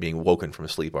sleep and being woken from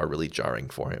sleep are really jarring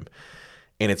for him.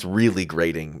 And it's really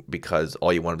grating because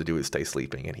all you want him to do is stay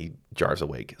sleeping and he jars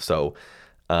awake. So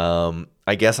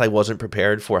I guess I wasn't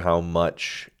prepared for how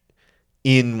much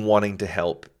in wanting to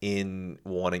help, in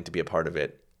wanting to be a part of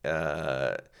it.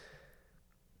 The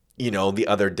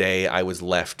other day I was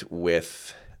left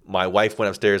with my wife went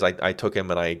upstairs. I took him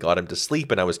and I got him to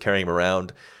sleep and I was carrying him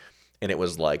around, and it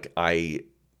was like I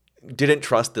didn't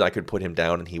trust that I could put him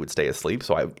down and he would stay asleep.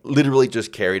 So I literally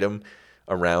just carried him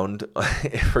around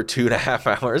for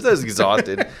 2.5 hours. I was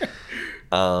exhausted.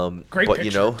 Great but,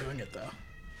 picture of doing it though.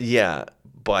 Yeah,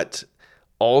 but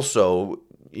also,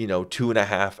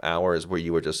 2.5 hours where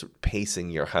you were just pacing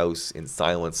your house in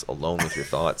silence alone with your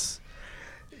thoughts.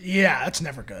 Yeah, that's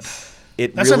never good.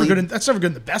 That's never good in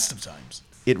the best of times.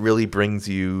 It really brings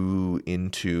you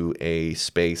into a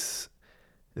space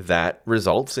that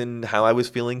results in how I was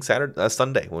feeling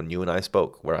Sunday when you and I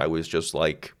spoke, where I was just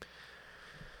like,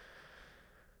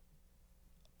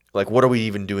 what are we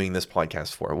even doing this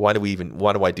podcast for? What do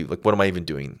I do? Like, what am I even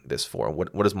doing this for?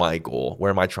 What is my goal? Where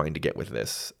am I trying to get with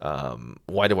this?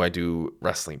 Why do I do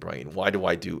Wrestling Brain? Why do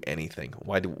I do anything?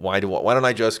 Why don't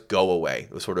I just go away?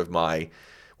 It was sort of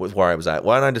where I was at.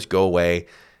 Why don't I just go away?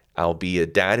 I'll be a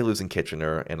dad who lives in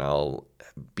Kitchener, and I'll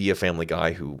be a family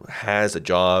guy who has a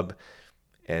job,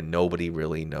 and nobody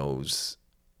really knows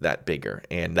that bigger.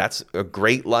 And that's a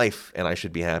great life, and I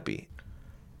should be happy.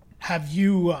 Have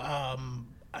you, I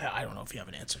don't know if you have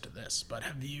an answer to this, but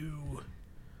have you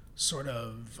sort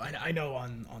of, I know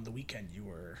on the weekend you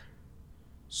were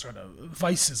sort of,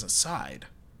 vices aside,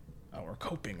 or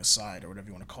coping aside, or whatever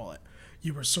you want to call it,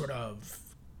 you were sort of,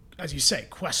 as you say,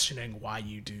 questioning why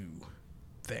you do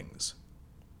things.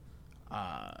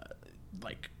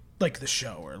 Like the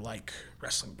show or like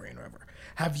Wrestling Brain or whatever.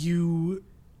 Have you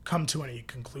come to any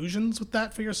conclusions with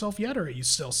that for yourself yet, or are you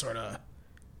still sort of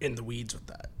in the weeds with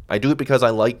that? I do it because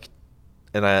I like,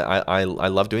 and I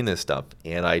love doing this stuff,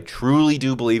 and I truly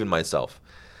do believe in myself.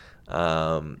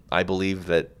 I believe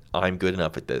that I'm good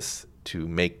enough at this to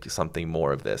make something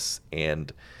more of this,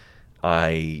 and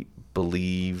I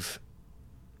believe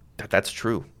that that's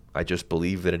true. I just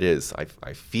believe that it is. I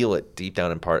feel it deep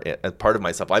down in part of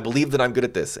myself. I believe that I'm good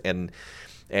at this, and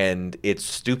it's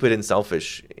stupid and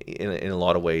selfish in a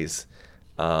lot of ways.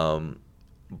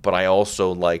 But I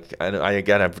also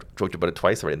I've joked about it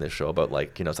twice already in this show about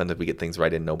sometimes we get things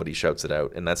right and nobody shouts it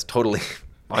out, and that's totally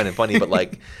fine and funny.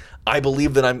 But I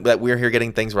believe that we're here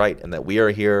getting things right, and that we are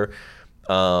here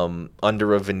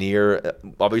under a veneer.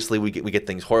 Obviously we get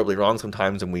things horribly wrong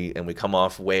sometimes, and we come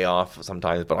off way off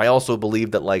sometimes, but I also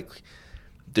believe that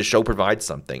the show provides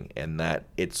something, and that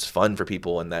it's fun for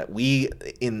people, and that we,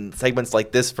 in segments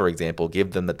like this, for example,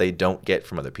 give them that they don't get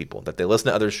from other people, that they listen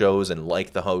to other shows and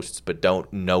like the hosts but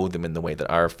don't know them in the way that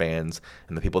our fans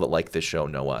and the people that like this show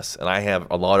know us. And I have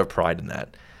a lot of pride in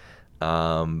that.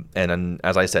 And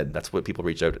as I said, that's what people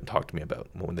reach out and talk to me about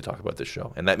when they talk about this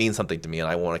show. And that means something to me, and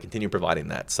I want to continue providing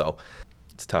that. So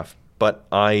it's tough. But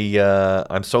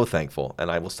I'm so thankful,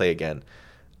 and I will say again,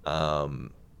 a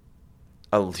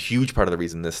huge part of the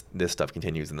reason this stuff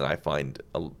continues and that I find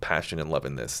a passion and love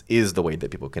in this is the way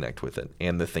that people connect with it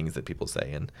and the things that people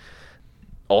say, and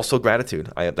also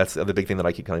gratitude. That's the other big thing that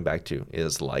I keep coming back to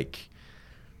is like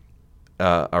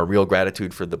a real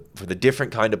gratitude for the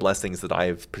different kind of blessings that I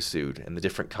have pursued and the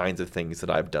different kinds of things that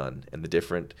I've done and the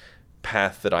different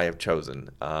path that I have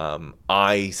chosen.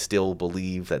 I still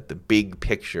believe that the big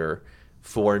picture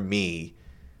for me,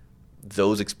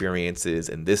 those experiences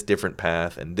and this different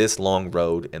path and this long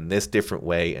road and this different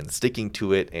way and sticking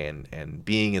to it and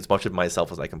being as much of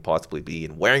myself as I can possibly be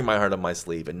and wearing my heart on my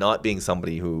sleeve and not being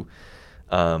somebody who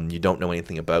you don't know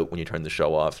anything about when you turn the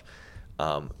show off,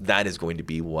 that is going to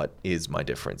be what is my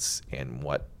difference and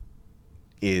what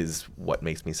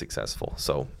makes me successful.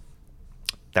 So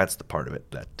that's the part of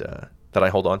it that I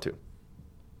hold on to.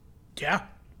 Yeah,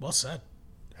 well said.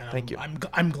 And Thank you.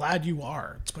 I'm glad you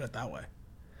are. Let's put it that way.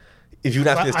 If you'd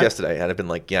asked me this yesterday, I'd have been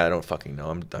like, yeah, I don't fucking know.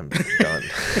 I'm done.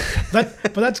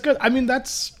 But that's good. I mean,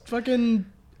 that's fucking...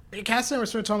 Cass and I were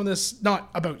sort of talking this, not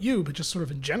about you, but just sort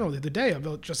of in general the other day,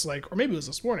 about just like, or maybe it was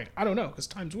this morning. I don't know, because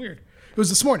time's weird. It was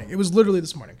this morning. It was literally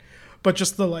this morning. But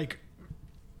just the like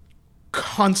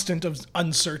constant of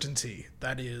uncertainty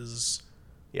that is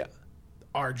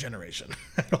our generation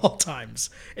at all times,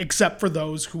 except for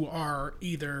those who are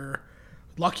either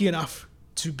lucky enough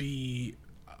to be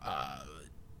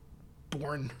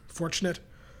born fortunate,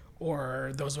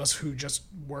 or those of us who just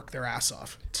work their ass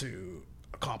off to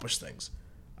accomplish things.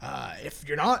 If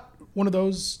you're not one of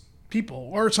those people,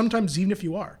 or sometimes even if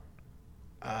you are,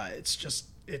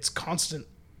 it's constant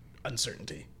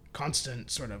uncertainty,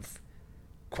 constant sort of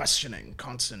questioning,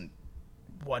 constant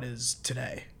what is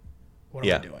today? What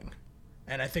am I doing?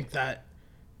 And I think that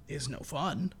is no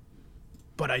fun,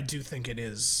 but I do think it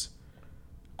is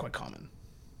quite common.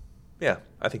 Yeah,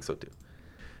 I think so too.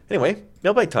 Anyway,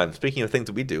 mailbag time. Speaking of things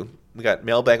that we do, we got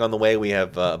mailbag on the way. We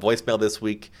have voicemail this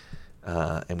week,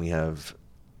 and we have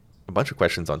a bunch of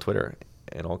questions on Twitter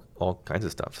and all kinds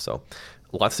of stuff. So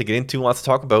lots to get into, lots to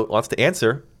talk about, lots to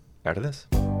answer after this.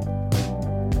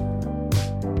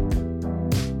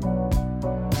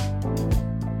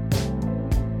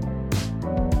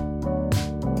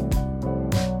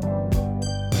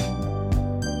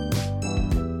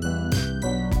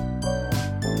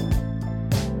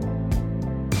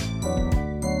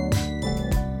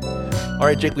 All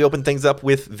right, Jake, we open things up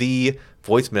with the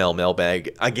voicemail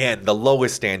mailbag. Again, the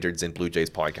lowest standards in Blue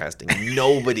Jays podcasting.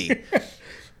 Nobody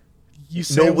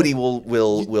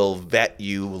will vet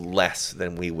you less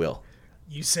than we will.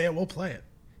 You say it, we'll play it.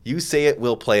 You say it,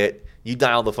 we'll play it. You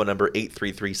dial the phone number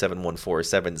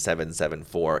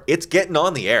 833-714-7774. It's getting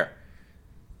on the air.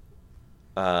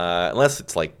 Unless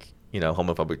it's like,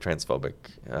 homophobic, transphobic,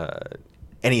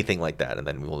 anything like that. And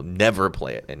then we will never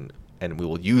play it. And we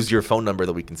will use your phone number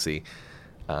that we can see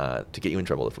to get you in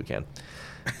trouble if we can.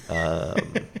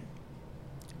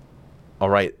 All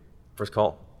right. First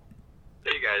call.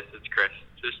 Hey, guys. It's Chris.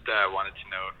 Just wanted to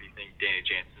know if you think Danny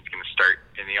Jansen's going to start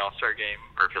in the All-Star game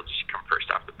or if he'll just come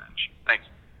first off the bench. Thanks.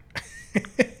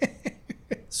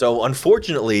 So,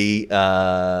 unfortunately,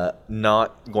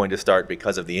 not going to start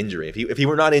because of the injury. If he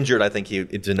were not injured, I think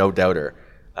it's a no-doubter.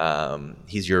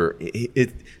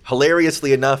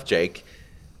 Hilariously enough, Jake,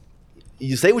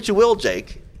 you say what you will,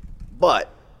 Jake, but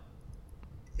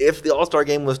if the All-Star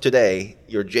game was today,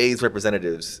 your Jays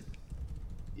representatives,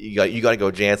 you got to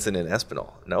go Jansen and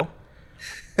Espinal, no?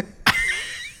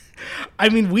 I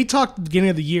mean, we talked at the beginning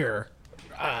of the year,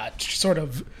 sort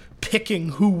of picking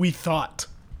who we thought,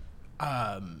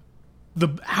 how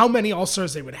many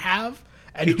All-Stars they would have.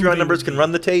 And Patreon numbers can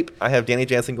run the tape. I have Danny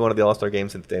Jansen going to the All-Star game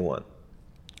since day one.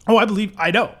 Oh,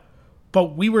 I know.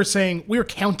 But we were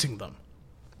counting them.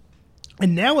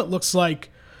 And now it looks like,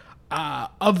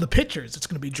 of the pitchers, it's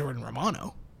going to be Jordan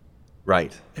Romano.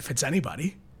 Right. If it's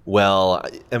anybody. Well,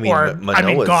 I mean,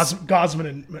 Gosman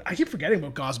and I keep forgetting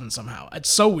about Gosman somehow. It's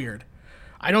so weird.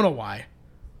 I don't know why.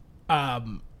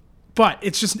 But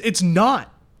it's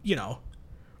not,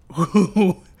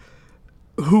 who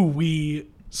we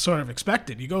sort of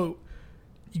expected. You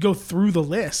go through the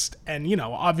list, and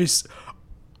obviously,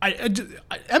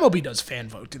 MLB does fan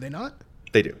vote, do they not?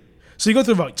 They do. So you go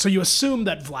through vote. So you assume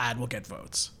that Vlad will get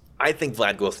votes. I think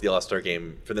Vlad goes to the All-Star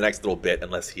game for the next little bit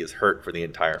unless he is hurt for the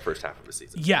entire first half of the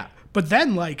season. Yeah, but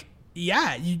then,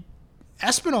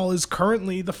 Espinal is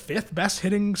currently the 5th best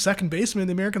hitting second baseman in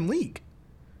the American League,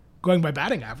 going by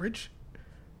batting average.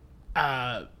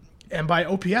 And by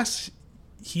OPS,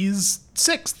 he's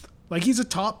 6th. He's a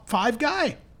top 5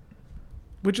 guy,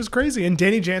 which is crazy. And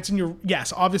Danny Jansen,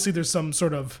 obviously there's some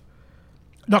sort of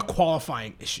not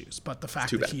qualifying issues, but the fact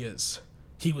too that bad.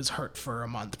 he was hurt for a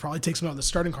month probably takes him out of the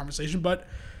starting conversation. But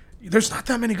there's not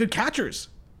that many good catchers,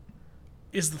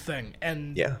 is the thing.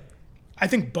 And Yeah. I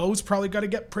think Bo's probably got to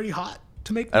get pretty hot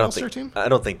to make the All-Star team. I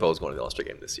don't think Bo's going to the All-Star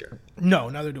game this year. No,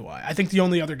 neither do I. I think the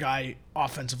only other guy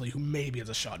offensively who maybe has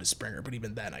a shot is Springer, but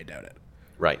even then I doubt it.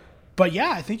 Right. But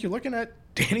yeah, I think you're looking at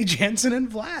Danny Jansen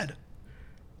and Vlad.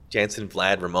 Jansen,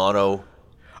 Vlad, Romano,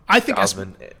 I think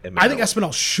Osman,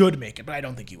 Espinal should make it, but I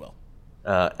don't think he will.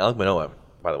 Alec Manoah,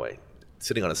 by the way,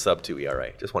 sitting on a sub-2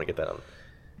 ERA. Just want to get that on.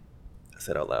 I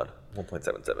said out loud.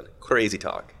 1.77. Crazy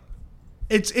talk.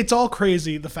 It's all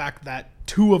crazy, the fact that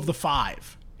 2 of the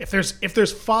 5, if there's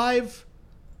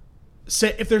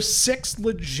 6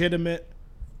 legitimate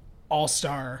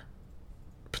all-star,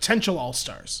 potential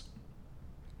all-stars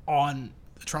on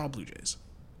the Toronto Blue Jays,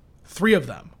 3 of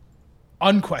them,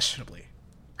 unquestionably,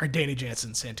 are Danny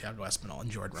Jansen, Santiago Espinal, and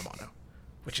Jordan Romano,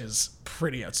 which is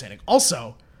pretty outstanding.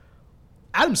 Also,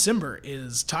 Adam Simber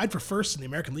is tied for first in the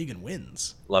American League in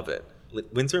wins. Love it.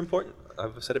 Wins are important.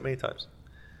 I've said it many times.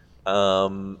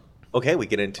 Okay, we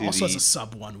get into also has a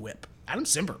sub-1 whip. Adam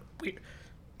Simber. Put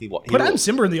Adam Adam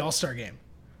Simber in the All-Star game.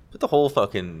 Put the whole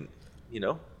fucking,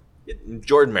 get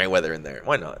Jordan Merriweather in there.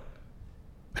 Why not?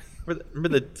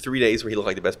 Remember the 3 days where he looked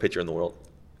like the best pitcher in the world?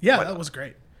 Yeah, that was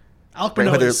great. Alec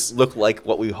Merriweather looked like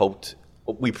what we hoped.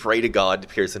 We pray to God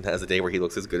Pearson has a day where he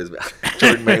looks as good as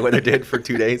Jordan Merriweather did for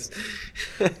 2 days.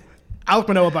 Alec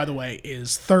Manoah, by the way,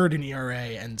 is 3rd in ERA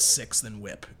and 6th in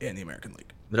WHIP in the American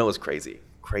League. Manoah's crazy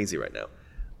right now.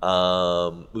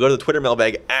 We go to the Twitter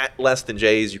mailbag at Less Than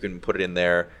Jays. You can put it in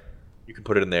there. You can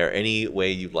put it in there any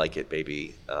way you like it,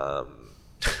 baby.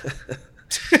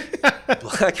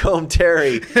 Blackcomb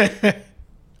Terry.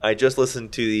 I just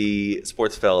listened to the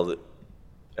Sportsfeld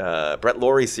Brett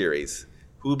Laurie series.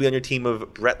 Who will be on your team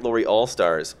of Brett Laurie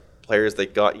All-Stars? Players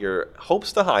that got your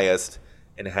hopes the highest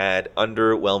and had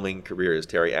underwhelming careers,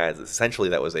 Terry adds. Essentially,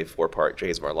 that was a 4-part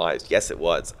Jays of Our Lives. Yes, it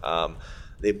was.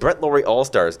 The Brett Laurie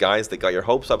All-Stars, guys that got your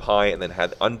hopes up high and then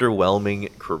had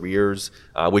underwhelming careers,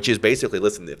 which is basically,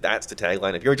 listen, if that's the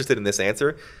tagline, if you're interested in this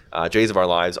answer, Jays of Our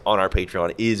Lives on our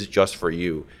Patreon is just for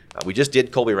you. We just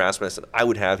did Colby Rasmussen. I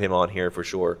would have him on here for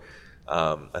sure.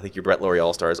 I think your Brett Laurie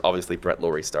All-Stars, obviously Brett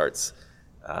Laurie starts.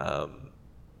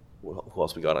 Who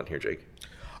else we got on here, Jake?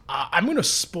 I'm going to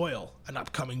spoil an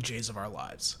upcoming Jays of Our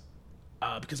Lives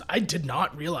because I did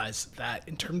not realize that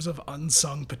in terms of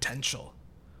unsung potential,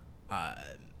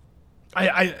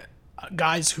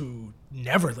 guys who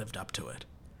never lived up to it,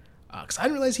 because I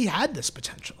didn't realize he had this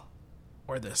potential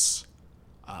or this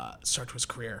start to his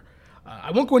career. I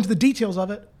won't go into the details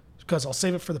of it because I'll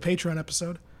save it for the Patreon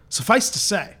episode. Suffice to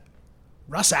say,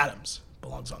 Russ Adams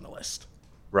belongs on the list.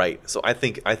 Right. So I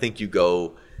think you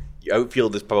go. Your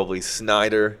outfield is probably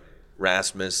Snyder,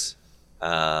 Rasmus,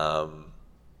 and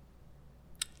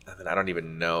then I don't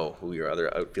even know who your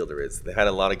other outfielder is. They had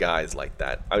a lot of guys like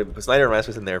that. I would put Snyder and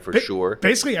Rasmus in there for sure.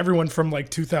 Basically everyone from like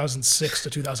 2006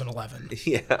 to 2011.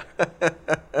 Yeah.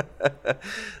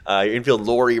 Your infield,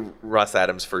 Laurie, Russ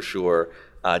Adams for sure.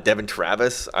 Devin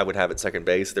Travis, I would have at second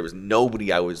base. There was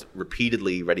nobody I was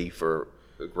repeatedly ready for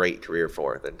a great career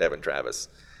for than Devin Travis.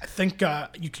 I think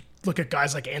you could look at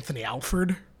guys like Anthony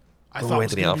Alford.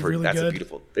 Anthony Alford, really that's good. a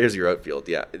beautiful. There's your outfield.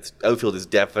 Yeah, outfield is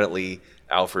definitely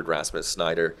Alford, Rasmus,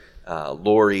 Snyder,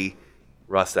 Laurie,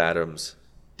 Russ Adams,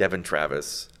 Devin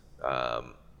Travis.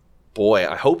 Boy,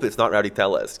 I hope it's not Rowdy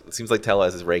Tellez. It seems like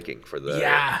Tellez is raking for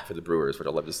the Brewers, which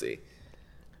I'd love to see.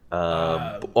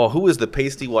 Who was the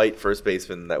pasty white first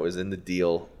baseman that was in the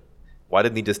deal? Why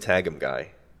didn't he just tag him,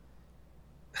 guy?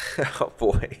 Oh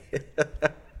boy,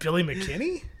 Billy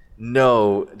McKinney?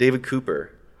 No, David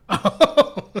Cooper.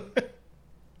 Oh.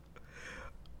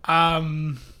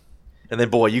 And then,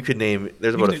 boy, you could name.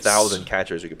 There's about 1,000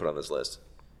 catchers you could put on this list.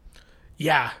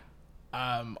 Yeah.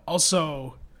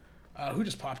 Also, who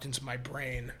just popped into my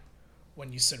brain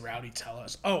when you said Rowdy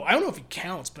Tellez? Oh, I don't know if he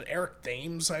counts, but Eric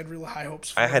Thames, I had really high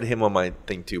hopes for. I had him on my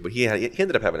thing too, but he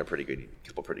ended up having a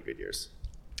couple pretty good years.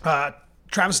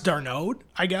 Travis d'Arnaud,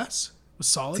 I guess, was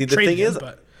solid. See, the thing is,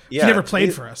 but he never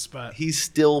played for us. But he's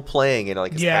still playing and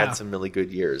has had some really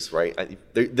good years, right?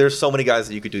 There's so many guys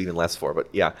that you could do even less for, but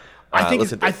yeah.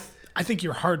 I think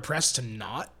you're hard pressed to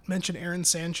not mention Aaron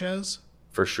Sanchez.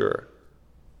 For sure.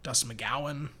 Dustin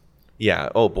McGowan. Yeah.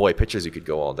 Oh boy, pitchers you could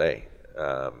go all day.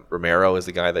 Romero is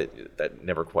the guy that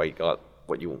never quite got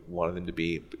what you wanted him to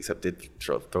be, except did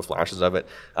throw flashes of it.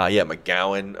 Yeah,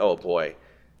 McGowan. Oh boy,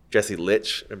 Jesse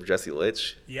Litch. Remember Jesse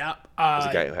Litch? Yeah. Was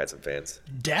a guy who had some fans.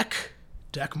 Deck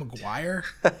McGuire.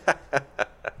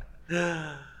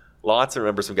 Lots of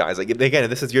remember some guys. Like, again,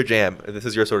 this is your jam. This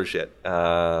is your sort of shit.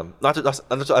 Not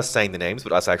just us saying the names,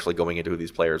 but us actually going into who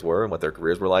these players were and what their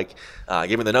careers were like.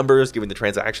 Giving the numbers, giving the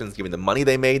transactions, giving the money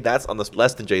they made. That's on the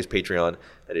Less Than Jays Patreon.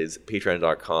 That is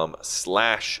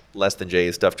patreon.com/Less Than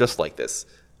Jays. Stuff just like this.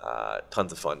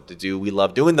 Tons of fun to do. We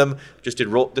love doing them. Just did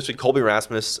this week Colby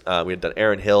Rasmus. We had done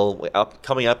Aaron Hill.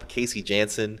 Coming up, Casey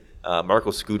Jansen, Marco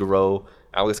Scudero.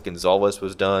 Alex Gonzalez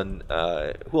was done.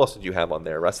 Who else did you have on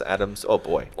there? Russ Adams. Oh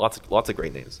boy, lots of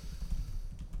great names.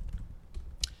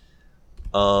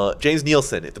 James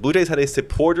Nielsen. If the Blue Jays had a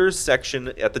supporters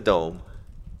section at the Dome,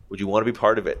 would you want to be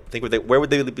part of it? Where would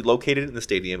they be located in the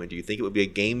stadium, and do you think it would be a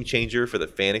game changer for the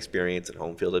fan experience and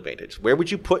home field advantage? Where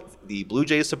would you put the Blue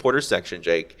Jays supporters section,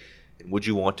 Jake? And would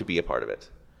you want to be a part of it?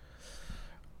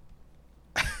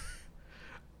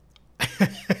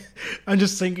 I'm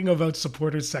just thinking about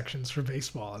supporters sections for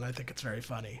baseball, and I think it's very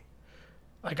funny.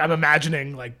 Like, I'm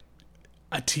imagining like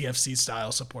a TFC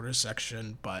style supporters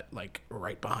section, but like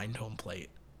right behind home plate.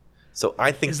 So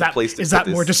I think is that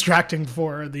more distracting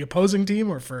for the opposing team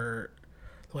or for?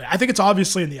 I think it's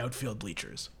obviously in the outfield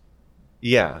bleachers.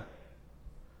 Yeah.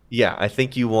 I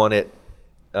think you want it.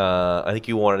 I think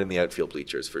you want it in the outfield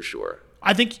bleachers for sure.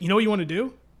 I think what you want to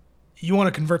do. You want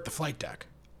to convert the flight deck.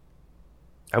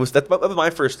 That's my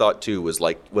first thought too. Was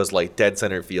like dead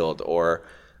center field or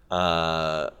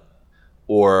put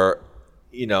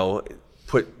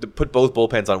both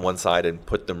bullpens on one side and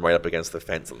put them right up against the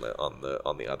fence on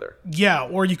the other. Yeah,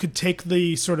 or you could take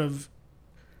the sort of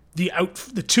the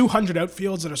 200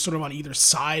 outfields that are sort of on either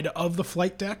side of the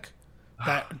flight deck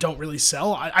that don't really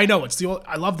sell. I know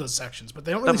I love those sections, but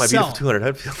they don't really sell. That might be the 200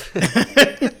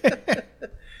 outfield.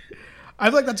 I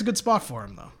feel like that's a good spot for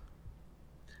him though.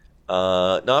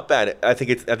 Not bad. I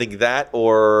think that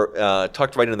or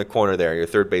tucked right in the corner there, your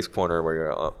third base corner where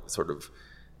you're sort of.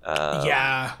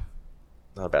 Yeah.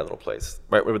 Not a bad little place.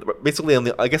 Right, basically on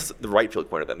the right field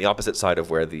corner, then the opposite side of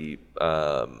where the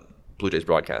Blue Jays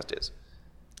broadcast is.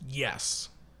 Yes.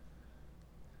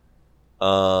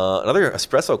 Another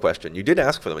espresso question. You did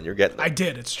ask for them, and you're getting them. I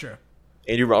did. It's true.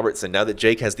 Andrew Robertson. Now that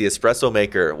Jake has the espresso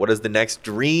maker, what is the next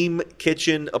dream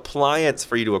kitchen appliance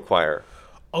for you to acquire?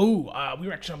 Oh, we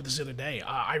were actually on this the other day.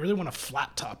 I really want a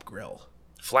flat top grill.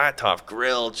 Flat top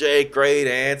grill, Jake. Great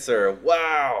answer.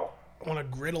 Wow. I want to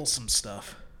griddle some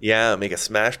stuff. Yeah, make a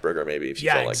smash burger maybe if you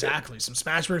feel like it. Yeah, exactly. Some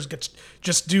smash burgers.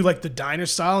 Just do like the diner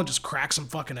style and just crack some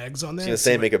fucking eggs on there. You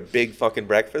say make a big fucking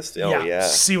breakfast? Oh, yeah.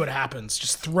 See what happens.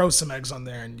 Just throw some eggs on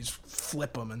there and you just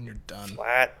flip them and you're done.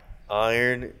 Flat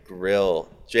iron grill.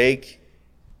 Jake,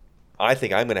 I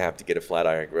think I'm going to have to get a flat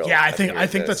iron grill. Yeah, I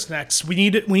think that's next. We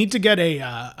need to get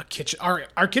a kitchen.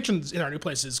 Our kitchen in our new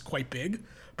place is quite big,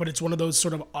 but it's one of those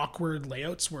sort of awkward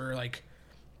layouts where like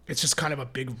it's just kind of a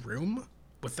big room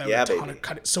without a ton of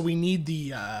cut. So we need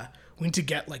we need to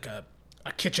get like a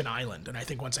kitchen island, and I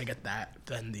think once I get that,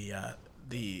 then the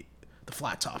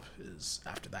flat top is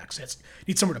after that because I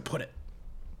need somewhere to put it.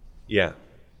 Yeah.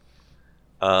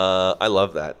 I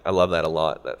love that. I love that a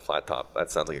lot. That flat top. That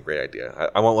sounds like a great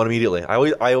idea. I want one immediately.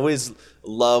 I always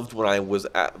loved when I was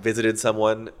visited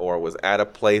someone or was at a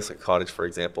place, a cottage, for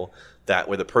example, that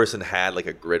where the person had like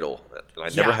a griddle. And I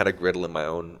never had a griddle in my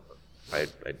own. I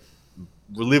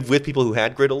lived with people who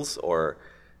had griddles or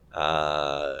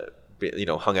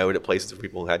hung out at places with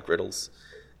people who had griddles,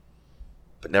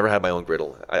 but never had my own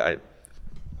griddle.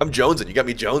 I'm jonesing. You got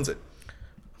me jonesing.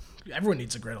 Everyone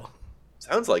needs a griddle.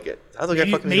 Sounds like it. Sounds like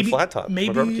I fucking need a flat top.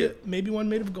 Maybe one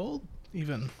made of gold,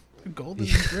 even a golden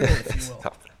griddle, if you will.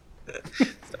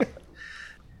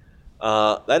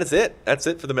 Stop. That is it. That's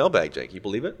it for the mailbag, Jake. You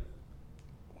believe it?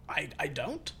 I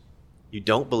don't. You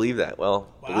don't believe that? Well,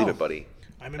 believe it, buddy.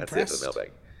 I'm impressed. That's it for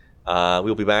the mailbag.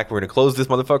 We'll be back. We're going to close this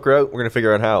motherfucker out. We're going to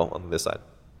figure out how on this side.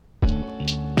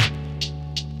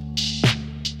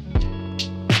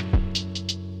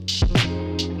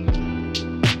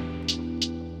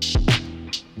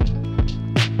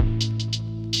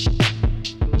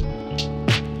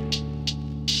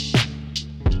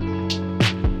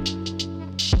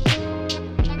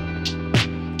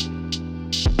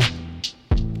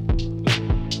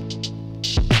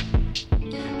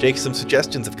 Jake, some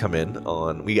suggestions have come in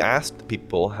on. We asked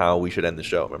people how we should end the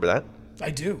show. Remember that?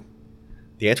 I do.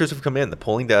 The answers have come in. The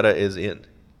polling data is in.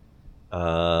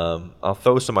 I'll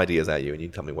throw some ideas at you, and you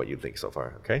can tell me what you think so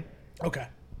far. Okay? Okay.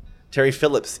 Terry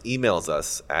Phillips emails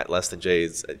us at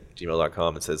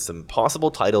lessthanjays@gmail.com and says some possible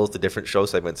titles to different show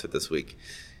segments for this week.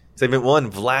 Segment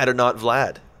 1, Vlad or not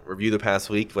Vlad. Review the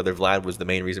past week, whether Vlad was the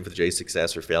main reason for the Jays'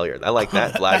 success or failure. I like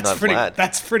that. Vlad, not Vlad.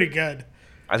 That's pretty good.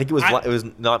 I think it was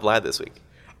not Vlad this week.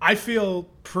 I feel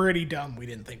pretty dumb we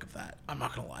didn't think of that. I'm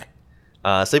not going to lie.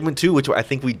 Segment 2, which I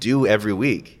think we do every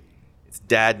week. It's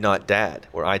Dad, Not Dad,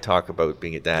 where I talk about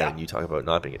being a dad and you talk about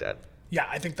not being a dad. Yeah,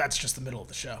 I think that's just the middle of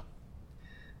the show.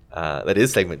 That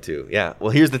is segment 2. Yeah.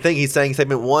 Well, here's the thing. He's saying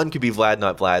segment 1 could be Vlad,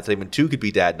 not Vlad. Segment 2 could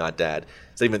be Dad, not Dad.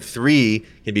 Segment 3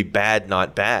 can be Bad,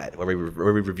 not Bad, where we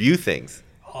review things.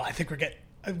 Oh, I think we're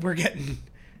getting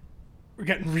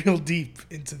real deep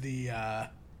into the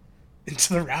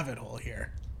rabbit hole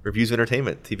here. Reviews of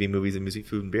entertainment, TV, movies, and music,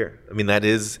 food, and beer. I mean, that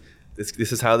is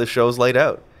this is how the show's laid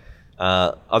out.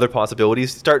 Other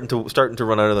possibilities, starting to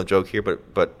run out of the joke here,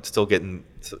 but still getting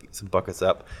some buckets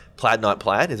up. Plaid, not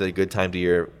plaid. Is it a good time of the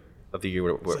year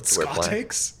to wear plaid?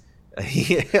 Takes?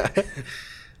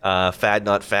 Yeah. Fad,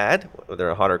 not fad. Whether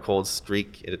a hot or cold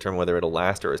streak, and determine whether it'll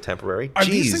last or is temporary. Are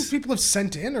these things people have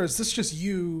sent in, or is this just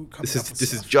you coming up with This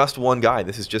stuff? is just one guy.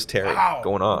 This is just Terry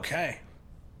going off. Okay.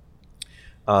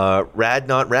 Rad,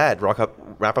 not rad. Wrap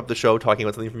up the show talking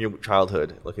about something from your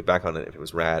childhood. Looking back on it, if it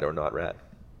was rad or not rad.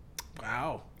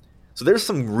 Wow. So there's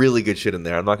some really good shit in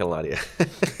there. I'm not gonna lie to you.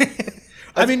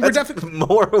 I mean, we're definitely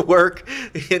more work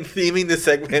in theming the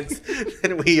segments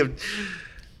than we have.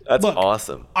 That's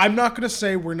awesome. I'm not going to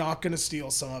say we're not going to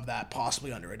steal some of that,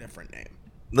 possibly under a different name.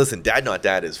 Listen, Dad Not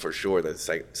Dad is for sure the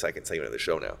second segment of the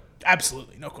show now.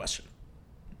 Absolutely, no question.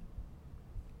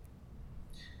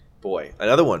 Boy,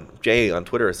 another one. Jay on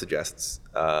Twitter suggests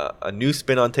a new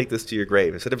spin on Take This to Your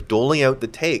Grave. Instead of doling out the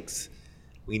takes,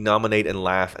 we nominate and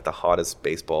laugh at the hottest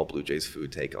baseball Blue Jays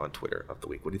food take on Twitter of the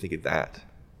week. What do you think of that?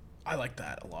 I like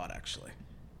that a lot, actually.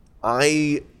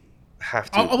 I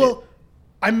have to. Well,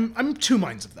 I'm two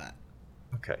minds of that.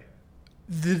 Okay.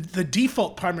 The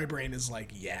default part of my brain is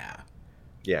like, yeah.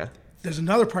 Yeah. There's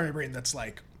another part of my brain that's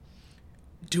like,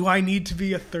 do I need to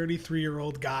be a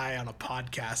 33-year-old guy on a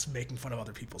podcast making fun of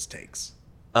other people's takes?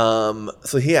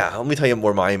 So yeah, let me tell you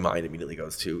where my mind immediately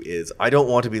goes to is I don't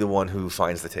want to be the one who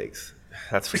finds the takes.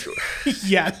 That's for sure.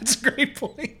 Yeah, that's a great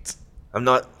point. I'm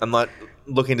not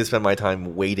looking to spend my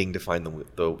time waiting to find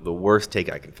the worst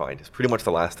take I can find. It's pretty much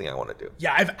the last thing I want to do.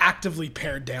 Yeah, I've actively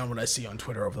pared down what I see on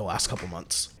Twitter over the last couple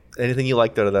months. Anything you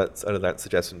liked out of that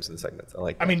suggestions and segments? I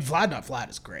like that. I mean, Vlad Not Vlad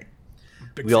is great.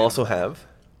 We also have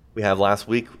last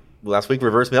week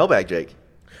reverse mailbag, Jake.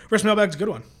 Reverse mailbag's a good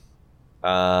one.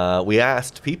 We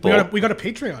asked people. We got a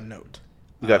Patreon note.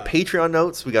 We got Patreon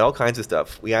notes. We got all kinds of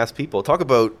stuff. We asked people talk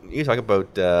about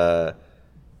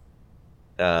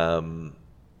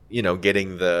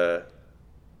getting the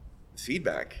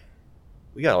feedback.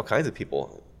 We got all kinds of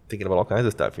people thinking about all kinds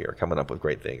of stuff here, coming up with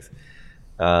great things.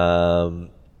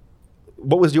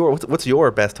 What's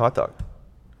your best hot dog?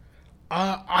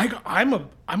 I'm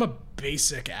a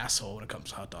basic asshole when it comes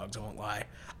to hot dogs. I won't lie.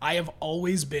 I have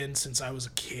always been since I was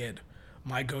a kid.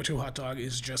 My go-to hot dog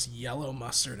is just yellow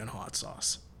mustard and hot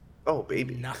sauce. Oh,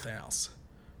 baby. Nothing else.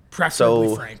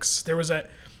 Preferably Frank's. There was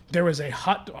a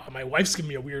hot dog. My wife's giving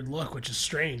me a weird look, which is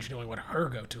strange, knowing what her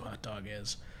go-to hot dog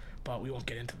is. But we won't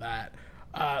get into that.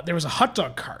 There was a hot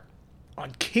dog cart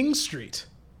on King Street.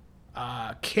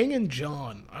 King and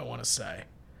John, I want to say.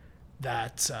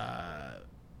 That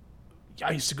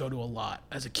I used to go to a lot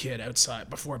as a kid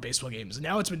outside before baseball games.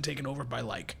 Now it's been taken over by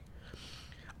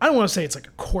I don't want to say it's like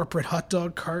a corporate hot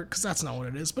dog cart, because that's not what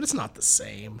it is, but it's not the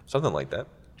same. Something like that.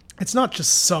 It's not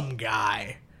just some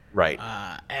guy. Right.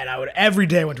 And every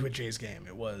day I went to a Jays game.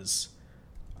 It was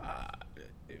a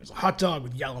hot dog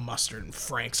with yellow mustard and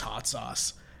Frank's hot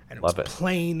sauce, and it was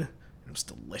plain and it was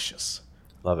delicious.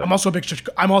 Love it. I'm also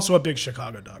a big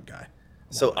Chicago dog guy.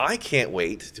 So I can't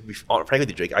wait to be frank with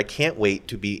you, Jake. I can't wait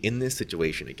to be in this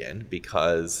situation again,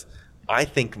 because I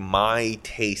think my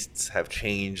tastes have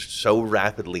changed so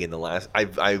rapidly in the last.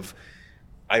 I've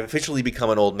officially become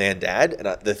an old man dad, and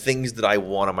the things that I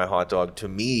want on my hot dog to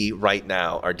me right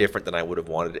now are different than I would have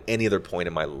wanted at any other point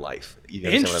in my life. You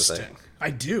understand what I'm saying?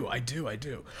 I do.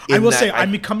 I will say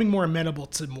I'm becoming more amenable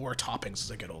to more toppings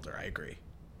as I get older. I agree.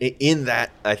 In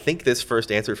that, I think this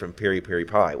first answer from Peri Peri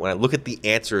Pie, when I look at the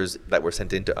answers that were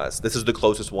sent in to us, this is the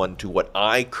closest one to what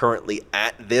I currently,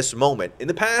 at this moment, in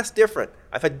the past, different.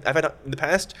 I've had in the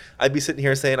past, I'd be sitting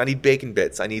here saying, I need bacon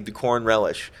bits, I need the corn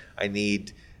relish, I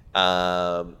need,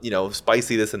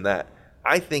 spicy this and that.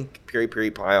 I think Peri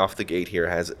Peri Pie off the gate here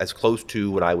has as close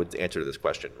to what I would answer to this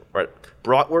question. Right?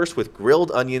 Bratwurst with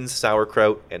grilled onions,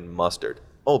 sauerkraut, and mustard.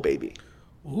 Oh, baby.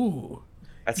 Ooh.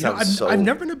 That sounds I've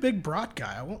never been a big brat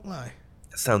guy. I won't lie.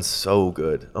 That sounds so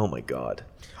good. Oh my god.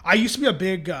 I used to be a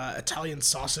big Italian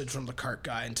sausage from the cart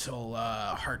guy until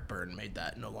heartburn made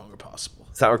that no longer possible.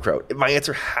 Sauerkraut. My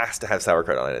answer has to have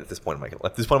sauerkraut on it at this point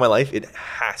in my life. It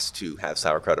has to have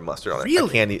sauerkraut and mustard on it. Really?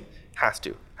 I can't eat. Has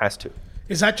to.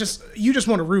 Is that just you just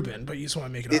want a Reuben, but you just want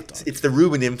to make it hot dog? It's the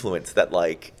Reuben influence that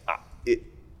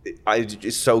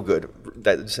It's so good.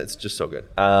 It's just so good.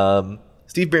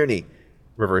 Steve Birney,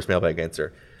 reverse mailbag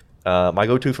answer. My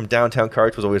go-to from downtown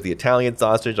carts was always the Italian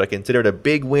sausage. I considered a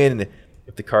big win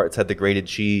if the carts had the grated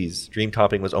cheese. Dream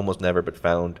topping was almost never, but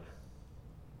found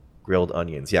grilled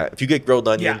onions. Yeah, if you get grilled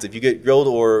onions, if you get grilled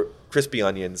or crispy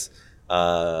onions,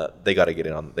 they got to get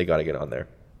it on. They got to get on there.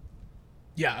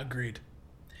 Yeah, agreed.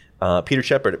 Peter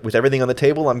Shepard, with everything on the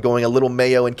table, I'm going a little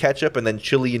mayo and ketchup, and then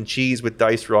chili and cheese with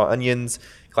diced raw onions.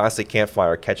 Classic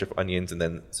campfire ketchup, onions, and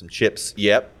then some chips.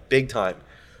 Yep, big time.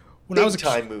 Big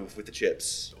time move with the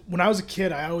chips. When I was a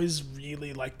kid, I always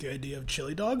really liked the idea of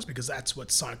chili dogs because that's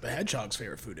what Sonic the Hedgehog's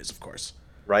favorite food is, of course.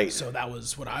 Right. So that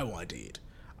was what I wanted to eat.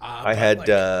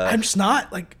 I'm just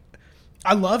not like.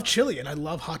 I love chili and I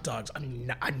love hot dogs.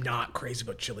 I'm not crazy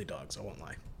about chili dogs. I won't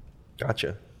lie.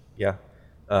 Gotcha. Yeah.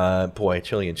 Boy,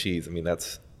 chili and cheese. I mean,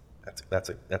 that's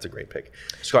a great pick.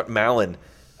 Scott Mallon,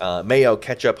 mayo,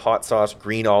 ketchup, hot sauce,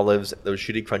 green olives, those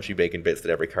shitty crunchy bacon bits that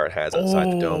every cart has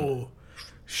outside the dome.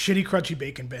 Shitty crunchy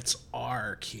bacon bits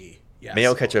are key. Yes.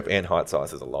 Mayo, ketchup, and hot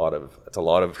sauce is a lot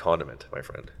of condiment, my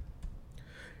friend.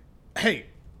 Hey,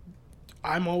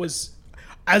 I'm always,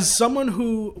 as someone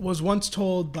who was once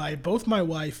told by both my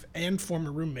wife and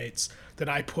former roommates that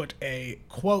I put a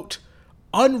quote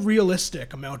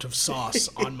unrealistic amount of sauce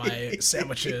on my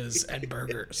sandwiches and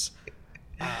burgers.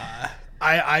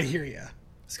 I hear you,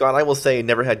 Scott. I will say,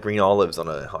 never had green olives on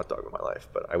a hot dog in my life,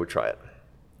 but I would try it.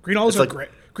 Green olives are great.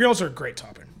 Green olives are a great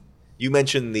topping. You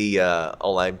mentioned the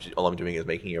all I'm doing is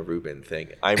making a Reuben thing.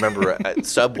 I remember at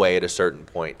Subway at a certain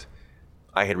point,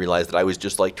 I had realized that I was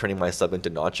just like turning my sub into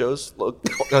nachos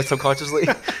subconsciously.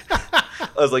 I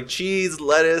was like cheese,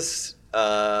 lettuce,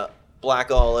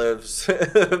 black olives,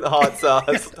 hot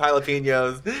sauce,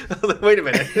 jalapenos. I was like, wait a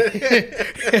minute.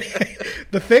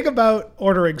 The thing about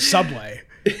ordering Subway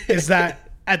is that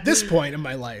at this point in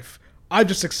my life, I've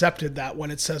just accepted that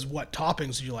when it says what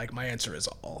toppings you like, my answer is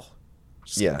all.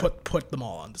 Just put them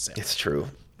all on the sandwich. It's true.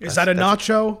 Is that a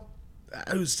nacho?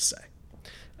 Who's to say?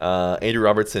 Andrew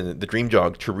Robertson, the Dream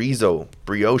Jog, chorizo,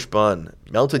 brioche bun,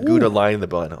 melted Gouda lining the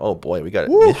bun. Oh boy, we got a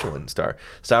Michelin star.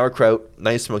 Sauerkraut,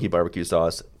 nice smoky barbecue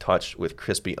sauce, touched with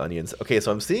crispy onions. Okay,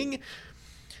 so I'm seeing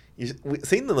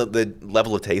the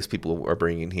level of taste people are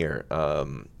bringing here.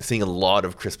 Seeing a lot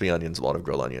of crispy onions, a lot of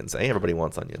grilled onions. Hey, everybody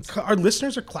wants onions. Our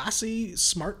listeners are classy,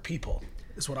 smart people,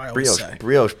 is what I always say.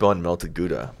 Brioche bun, melted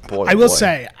Gouda. Boy, I will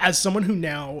say, as someone who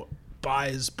now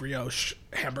buys brioche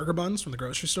hamburger buns from the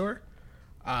grocery store,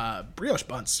 brioche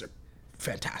buns are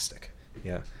fantastic.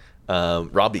 Yeah.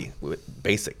 Robbie,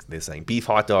 basic. They're saying beef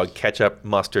hot dog, ketchup,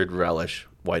 mustard, relish,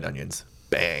 white onions.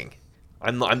 Bang.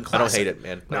 I don't hate it,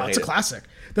 man. No, it's a classic.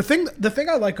 The thing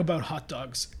I like about hot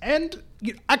dogs and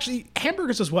actually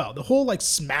hamburgers as well, the whole like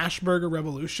smash burger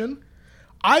revolution,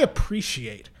 I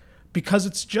appreciate because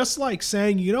it's just like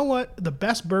saying, you know what, the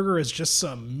best burger is just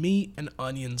some meat and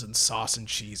onions and sauce and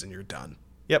cheese and you're done.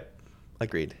 Yep,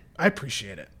 agreed. I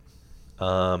appreciate it.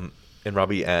 And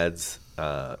Robbie adds,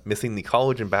 missing the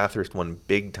college and Bathurst one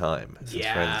big time. Since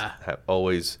friends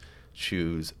always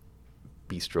choose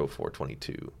Bistro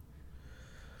 422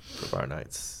 for bar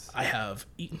nights. I have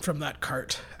eaten from that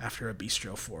cart after a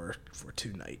Bistro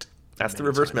 422 night. That's the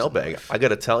reverse mailbag. I got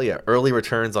to tell you, early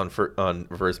returns on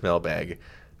reverse mailbag,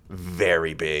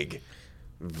 very big.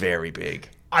 Very big.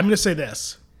 I'm going to say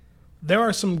this. There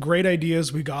are some great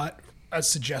ideas we got as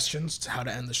suggestions to how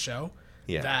to end the show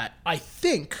that I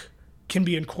think can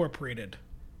be incorporated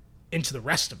into the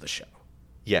rest of the show.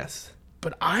 Yes.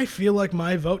 But I feel like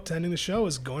my vote to ending the show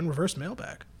is going reverse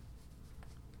mailbag.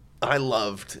 I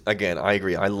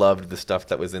agree. I loved the stuff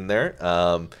that was in there.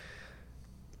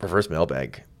 Reverse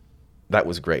mailbag. That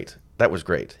was great. Jake,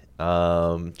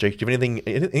 do you have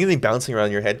anything bouncing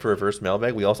around your head for reverse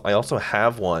mailbag? I also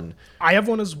have one. I have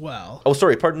one as well. Oh,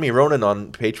 sorry. Pardon me. Ronan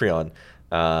on Patreon.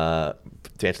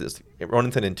 To answer this,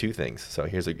 Ronan sent in two things. So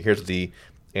here's the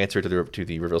answer to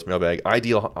the reverse mailbag.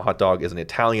 Ideal hot dog is an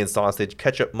Italian sausage,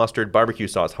 ketchup, mustard, barbecue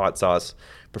sauce, hot sauce,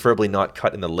 preferably not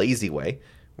cut in the lazy way,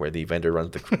 where the vendor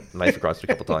runs the knife across it a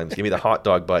couple times. Give me the hot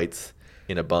dog bites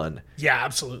in a bun. Yeah,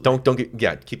 absolutely.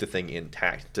 Keep the thing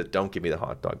intact. Don't give me the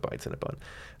hot dog bites in a bun.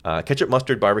 Ketchup,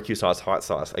 mustard, barbecue sauce, hot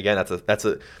sauce. Again, that's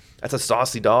a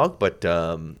saucy dog. But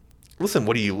listen,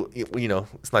 what do you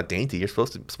it's not dainty. You're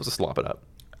supposed to slop it up.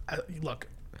 Look,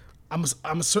 I'm a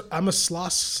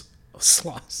sloss.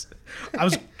 I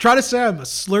was trying to say I'm a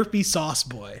slurpy sauce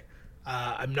boy.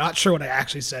 I'm not sure what I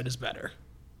actually said is better.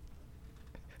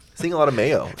 Seeing a lot of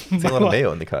mayo. In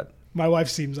the cut. My wife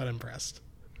seems unimpressed.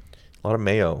 A lot of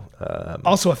mayo.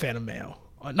 Also a fan of mayo.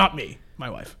 Not me, my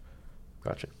wife.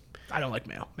 Gotcha. I don't like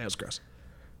mayo. Mayo's gross.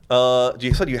 Do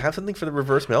you have something for the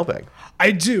reverse mailbag?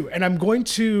 I do, and I'm going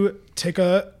to take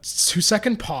a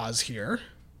 2-second pause here.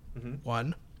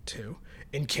 1, 2,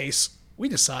 in case we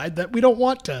decide that we don't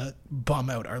want to bum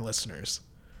out our listeners.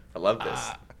 I love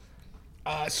this.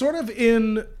 Sort of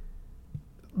in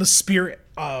the spirit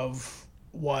of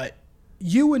what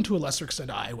you, and to a lesser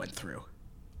extent I, went through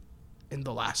in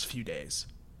the last few days.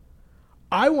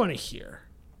 I want to hear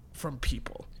from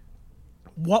people.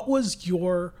 What was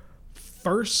your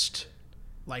first,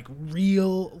 like,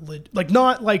 real, like,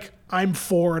 not like I'm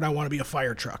 4 and I want to be a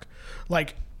fire truck.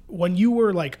 Like, when you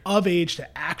were, like, of age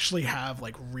to actually have,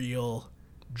 like, real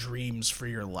dreams for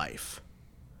your life.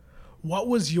 What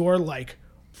was your, like,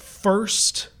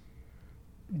 first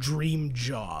dream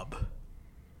job?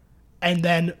 And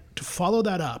then to follow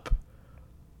that up,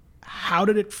 how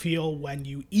did it feel when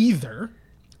you either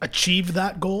achieved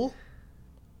that goal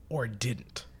or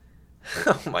didn't?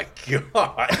 Oh my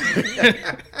god.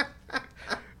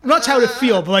 Not how to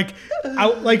feel, but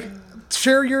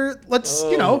share your,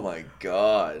 Oh my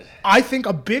god. I think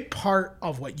a big part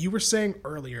of what you were saying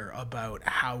earlier about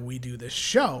how we do this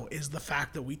show is the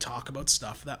fact that we talk about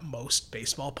stuff that most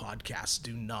baseball podcasts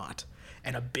do not.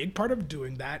 And a big part of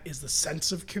doing that is the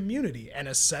sense of community and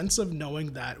a sense of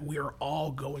knowing that we're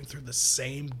all going through the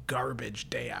same garbage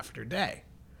day after day.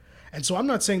 And so I'm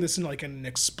not saying this in like an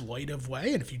exploitive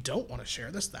way, and if you don't want to share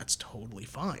this, that's totally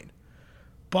fine.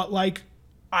 But like,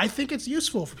 I think it's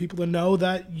useful for people to know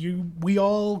that we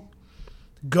all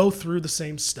go through the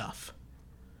same stuff.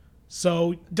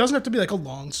 So it doesn't have to be like a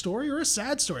long story or a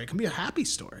sad story. It can be a happy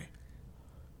story.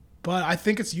 But I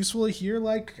think it's useful to hear,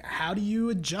 like, how do you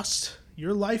adjust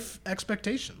your life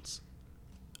expectations?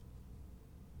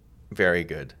 Very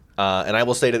good. And I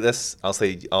will say to this,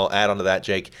 I'll add on to that,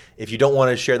 Jake. If you don't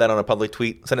want to share that on a public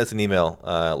tweet, send us an email,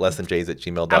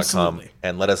 lessthanjays@gmail.com, Absolutely.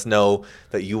 and let us know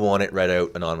that you want it read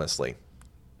out anonymously.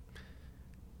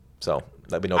 So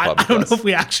that'd be no problem. I don't for us. know if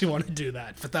we actually want to do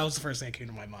that, but that was the first thing that came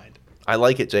to my mind. I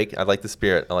like it, Jake. I like the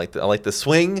spirit. I like the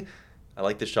swing. I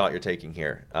like the shot you're taking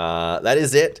here. That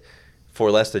is it for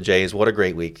Less Than Jays. What a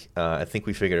great week. I think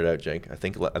we figured it out, Jake. I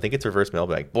think it's reverse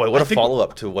mailbag. Boy, what a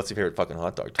follow-up to what's your favorite fucking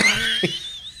hot dog?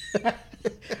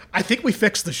 I think we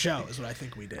fixed the show is what I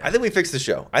think we did. I think we fixed the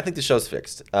show. I think the show's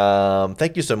fixed.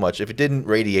 Thank you so much. If it didn't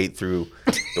radiate through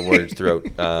the words throughout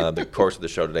the course of the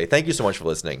show today, thank you so much for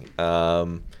listening.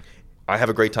 I have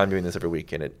a great time doing this every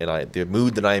week, and the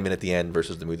mood that I'm in at the end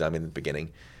versus the mood that I'm in at the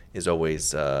beginning is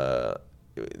always the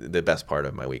best part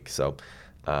of my week. So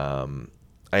I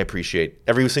appreciate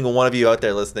every single one of you out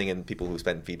there listening and people who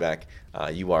spend feedback.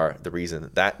 You are the reason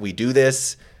that we do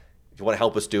this. If you want to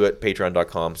help us do it,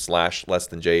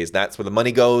 patreon.com/lessthanjays. That's where the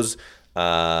money goes.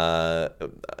 Yeah,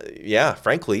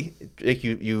 frankly, Jake,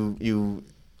 you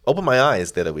opened my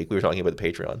eyes the other week. We were talking about the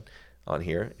Patreon on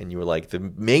here, and you were like, the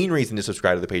main reason to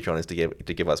subscribe to the Patreon is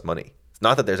to give us money. It's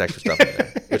not that there's extra stuff in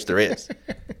there, which there is.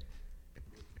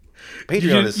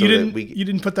 Patreon is so that you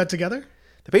didn't put that together?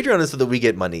 The Patreon is so that we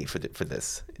get money for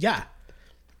this. Yeah.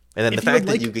 And then the fact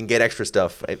that you can get extra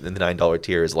stuff in the $9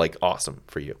 tier is like awesome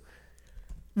for you.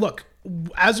 Look,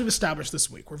 as we've established this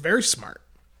week, we're very smart.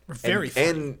 We're very funny.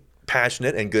 And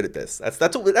passionate and good at this.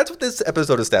 That's what this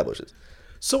episode establishes.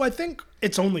 So I think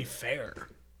it's only fair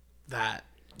that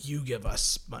you give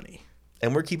us money.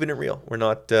 And we're keeping it real. We're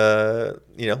not we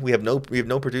have no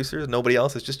producers, nobody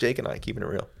else. It's just Jake and I keeping it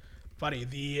real. Buddy,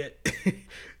 the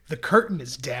curtain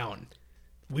is down.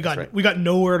 We got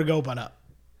nowhere to go but up.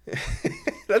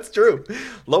 That's true.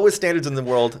 Lowest standards in the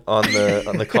world on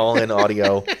the call-in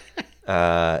audio.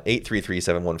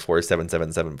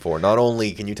 833-714-7774. Not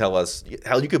only can you tell us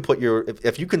how you could put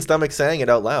if you can stomach saying it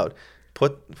out loud,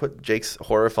 put Jake's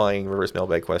horrifying reverse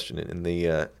mailbag question in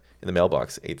the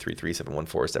mailbox.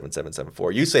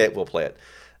 833-714-7774. You say it, we'll play it.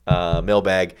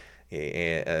 Mailbag,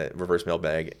 reverse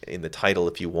mailbag in the title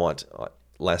if you want.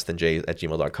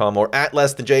 lessthanjays@gmail.com or at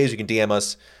lessthanjays. You can DM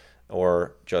us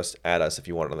or just add us if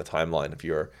you want it on the timeline. If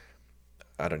you're,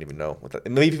 I don't even know.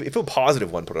 Maybe if a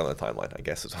positive one, put it on the timeline, I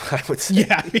guess is what I would say.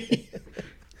 Yeah.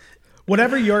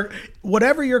 Whatever you're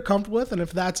comfortable with, and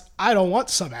if that's, I don't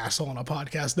want some asshole on a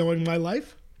podcast knowing my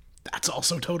life, that's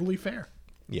also totally fair.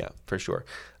 Yeah, for sure.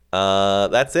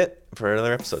 That's it for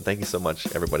another episode. Thank you so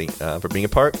much, everybody, for being a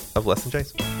part of Less Than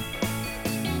Jays.